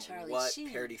to Nielsen, Mom Charlie what Sheen.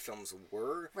 parody films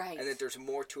were, Right. and that there's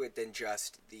more to it than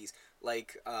just these.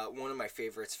 Like, one of my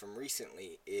favorites from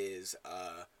recently is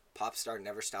Popstar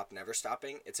Never Stop Never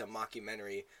Stopping. It's a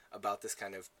mockumentary about this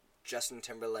kind of Justin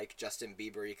Timberlake, Justin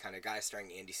Bieber-y kind of guy starring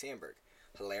Andy Samberg.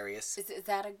 Hilarious. Is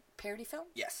that a parody film?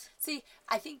 Yes. See,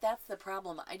 I think that's the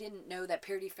problem. I didn't know that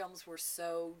parody films were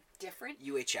so different.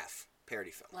 UHF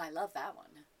parody film. Well, I love that one.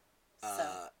 So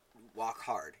Walk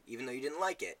Hard. Even though you didn't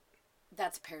like it,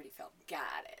 that's a parody film.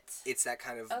 Got it. it's that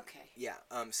kind of... Okay. Yeah.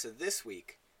 So this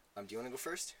week... do you want to go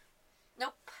first?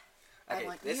 Nope. I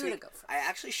want you to go first. I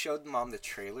actually showed Mom the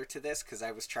trailer to this because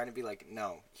I was trying to be like,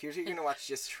 no, here's what you're going to watch,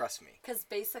 just trust me. Because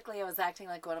basically I was acting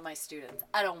like one of my students.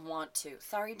 I don't want to.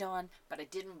 Sorry, Dawn, but I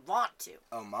didn't want to.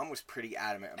 Oh, Mom was pretty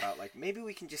adamant about, like, maybe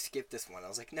we can just skip this one. I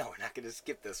was like, no, we're not going to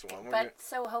skip this one.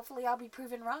 So hopefully I'll be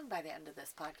proven wrong by the end of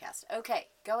this podcast. Okay,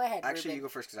 go ahead, Actually, Ruben. you go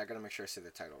first because I got to make sure I say the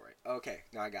title right. Okay,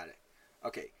 no, I got it.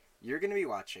 Okay, you're going to be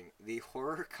watching the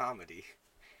horror comedy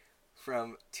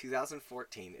from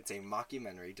 2014. It's a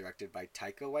mockumentary directed by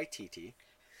Taika Waititi.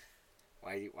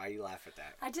 Why you laugh at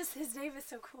that? His name is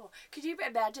so cool. Could you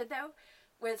imagine, though,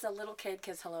 with a little kid,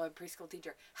 because, hello, I'm a preschool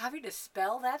teacher, having to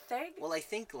spell that thing? Well, I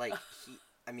think, like,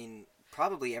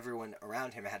 probably everyone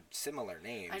around him had similar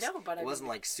names. I know, but it wasn't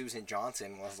like Susan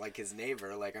Johnson was like his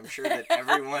neighbor. Like, I'm sure that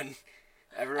everyone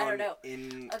I don't know.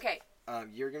 in... Okay.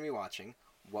 You're going to be watching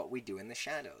What We Do in the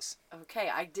Shadows. Okay,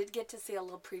 I did get to see a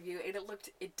little preview, and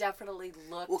it definitely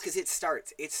looked... Well, because it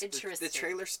starts, interesting. The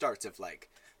trailer starts of, like,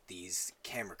 these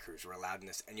camera crews were allowed in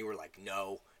this, and you were like,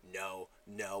 no,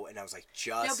 and I was like,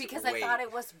 just No, because wait. I thought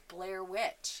it was Blair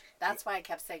Witch. That's why I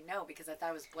kept saying no, because I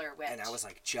thought it was Blair Witch. And I was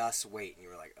like, just wait, and you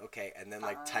were like, okay, and then,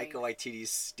 like, Fine. Taika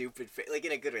Waititi's stupid face, like,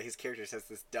 in a good way, his character says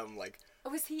this dumb, like, Oh,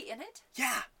 was he in it?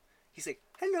 yeah, he's like,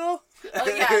 hello. Oh,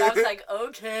 yeah, and I was like,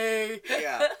 okay.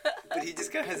 Yeah, but he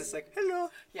just kind of has this, like, hello,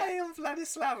 Yeah. I am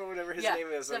Vladislav, or whatever his Yeah, name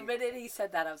is. the minute he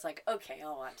said that, I was like, okay,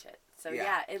 I'll watch it. So,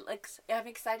 Yeah. I'm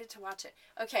excited to watch it.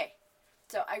 Okay,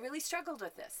 so I really struggled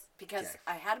with this because Okay.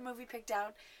 I had a movie picked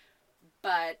out,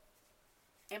 but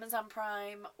Amazon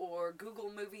Prime or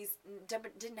Google Movies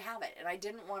didn't have it, and I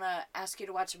didn't want to ask you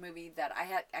to watch a movie that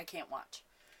I can't watch.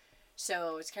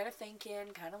 So I was kind of thinking,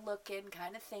 kind of looking,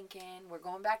 kind of thinking. We're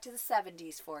going back to the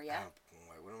 70s for you. Oh,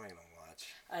 boy, what am I going to watch?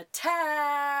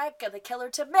 Attack of the Killer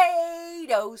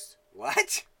Tomatoes.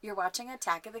 What? You're watching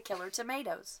Attack of the Killer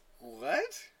Tomatoes.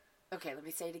 What? Okay, let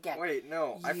me say it again. Wait,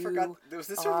 no, I You forgot. Was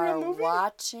this a are real movie?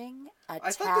 watching Attack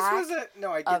I thought this was a...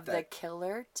 No, I get of that. the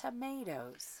Killer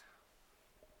Tomatoes.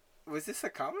 Was this a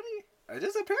comedy? It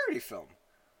is a parody film.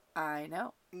 I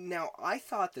know. Now, I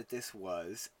thought that this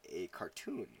was a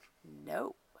cartoon.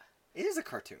 Nope. It is a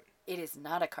cartoon. It is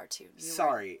not a cartoon. You're right.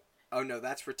 Sorry. Oh, no,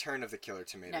 that's Return of the Killer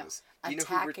Tomatoes. No, Do you know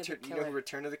Attack who of the You know Killer- who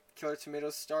Return of the Killer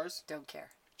Tomatoes stars? Don't care.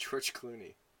 George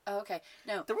Clooney. Oh, okay.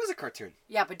 No. There was a cartoon.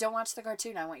 Yeah, but don't watch the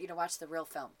cartoon. I want you to watch the real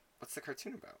film. What's the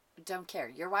cartoon about? Don't care.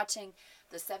 You're watching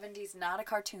the 70s, not a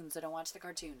cartoon, so don't watch the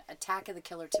cartoon. Attack of the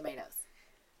Killer Tomatoes.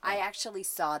 I actually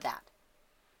saw that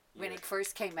when You're- it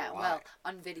first came out. Why? Well,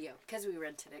 on video, because we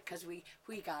rented it, because we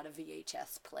got a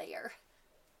VHS player.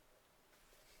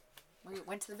 We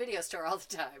went to the video store all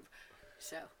the time.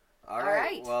 So, All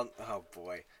right. Well, oh,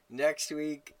 boy. Next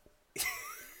week...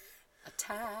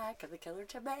 Attack of the Killer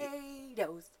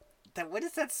Tomatoes. What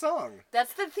is that song?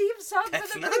 That's the theme song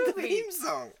That's for the not movie. the theme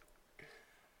song.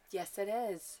 Yes, it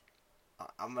is.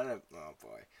 I'm gonna... Oh,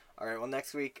 boy. All right, well,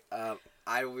 next week,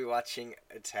 I will be watching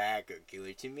Attack of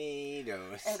Killer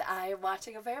Tomatoes. And I'm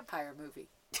watching a vampire movie.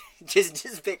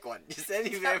 just pick one. Just any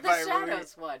The vampire movie.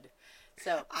 Shadows one.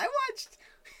 So, I watched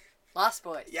Lost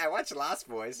Boys. Yeah, I watched Lost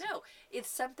Boys. No, it's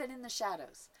Something in the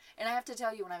Shadows. And I have to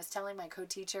tell you, when I was telling my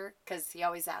co-teacher, because he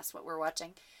always asks what we're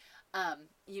watching,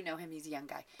 you know him, he's a young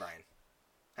guy. Brian.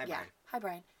 Hi, Yeah.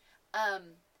 Brian. Hi,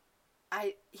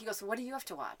 Brian. He goes, what do you have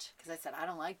to watch? Because I said, I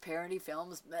don't like parody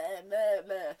films. Blah, blah,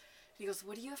 blah. He goes,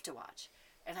 what do you have to watch?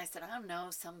 And I said, I don't know,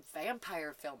 some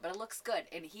vampire film, but it looks good.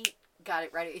 And he got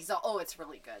it right. He's all, oh, it's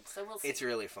really good. So we'll see. It's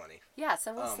really funny. Yeah,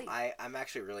 so we'll see. I'm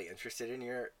actually really interested in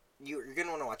you're going to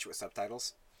want to watch it with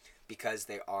subtitles because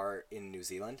they are in New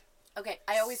Zealand. Okay,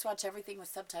 I always watch everything with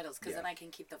subtitles because Yeah. then I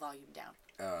can keep the volume down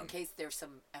in case there's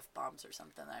some F-bombs or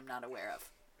something that I'm not aware of.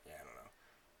 Yeah, I don't know.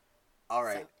 All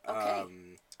right. So,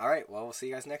 okay. All right. Well, we'll see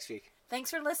you guys next week. Thanks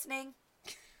for listening.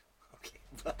 Okay.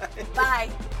 Bye.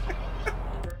 Bye.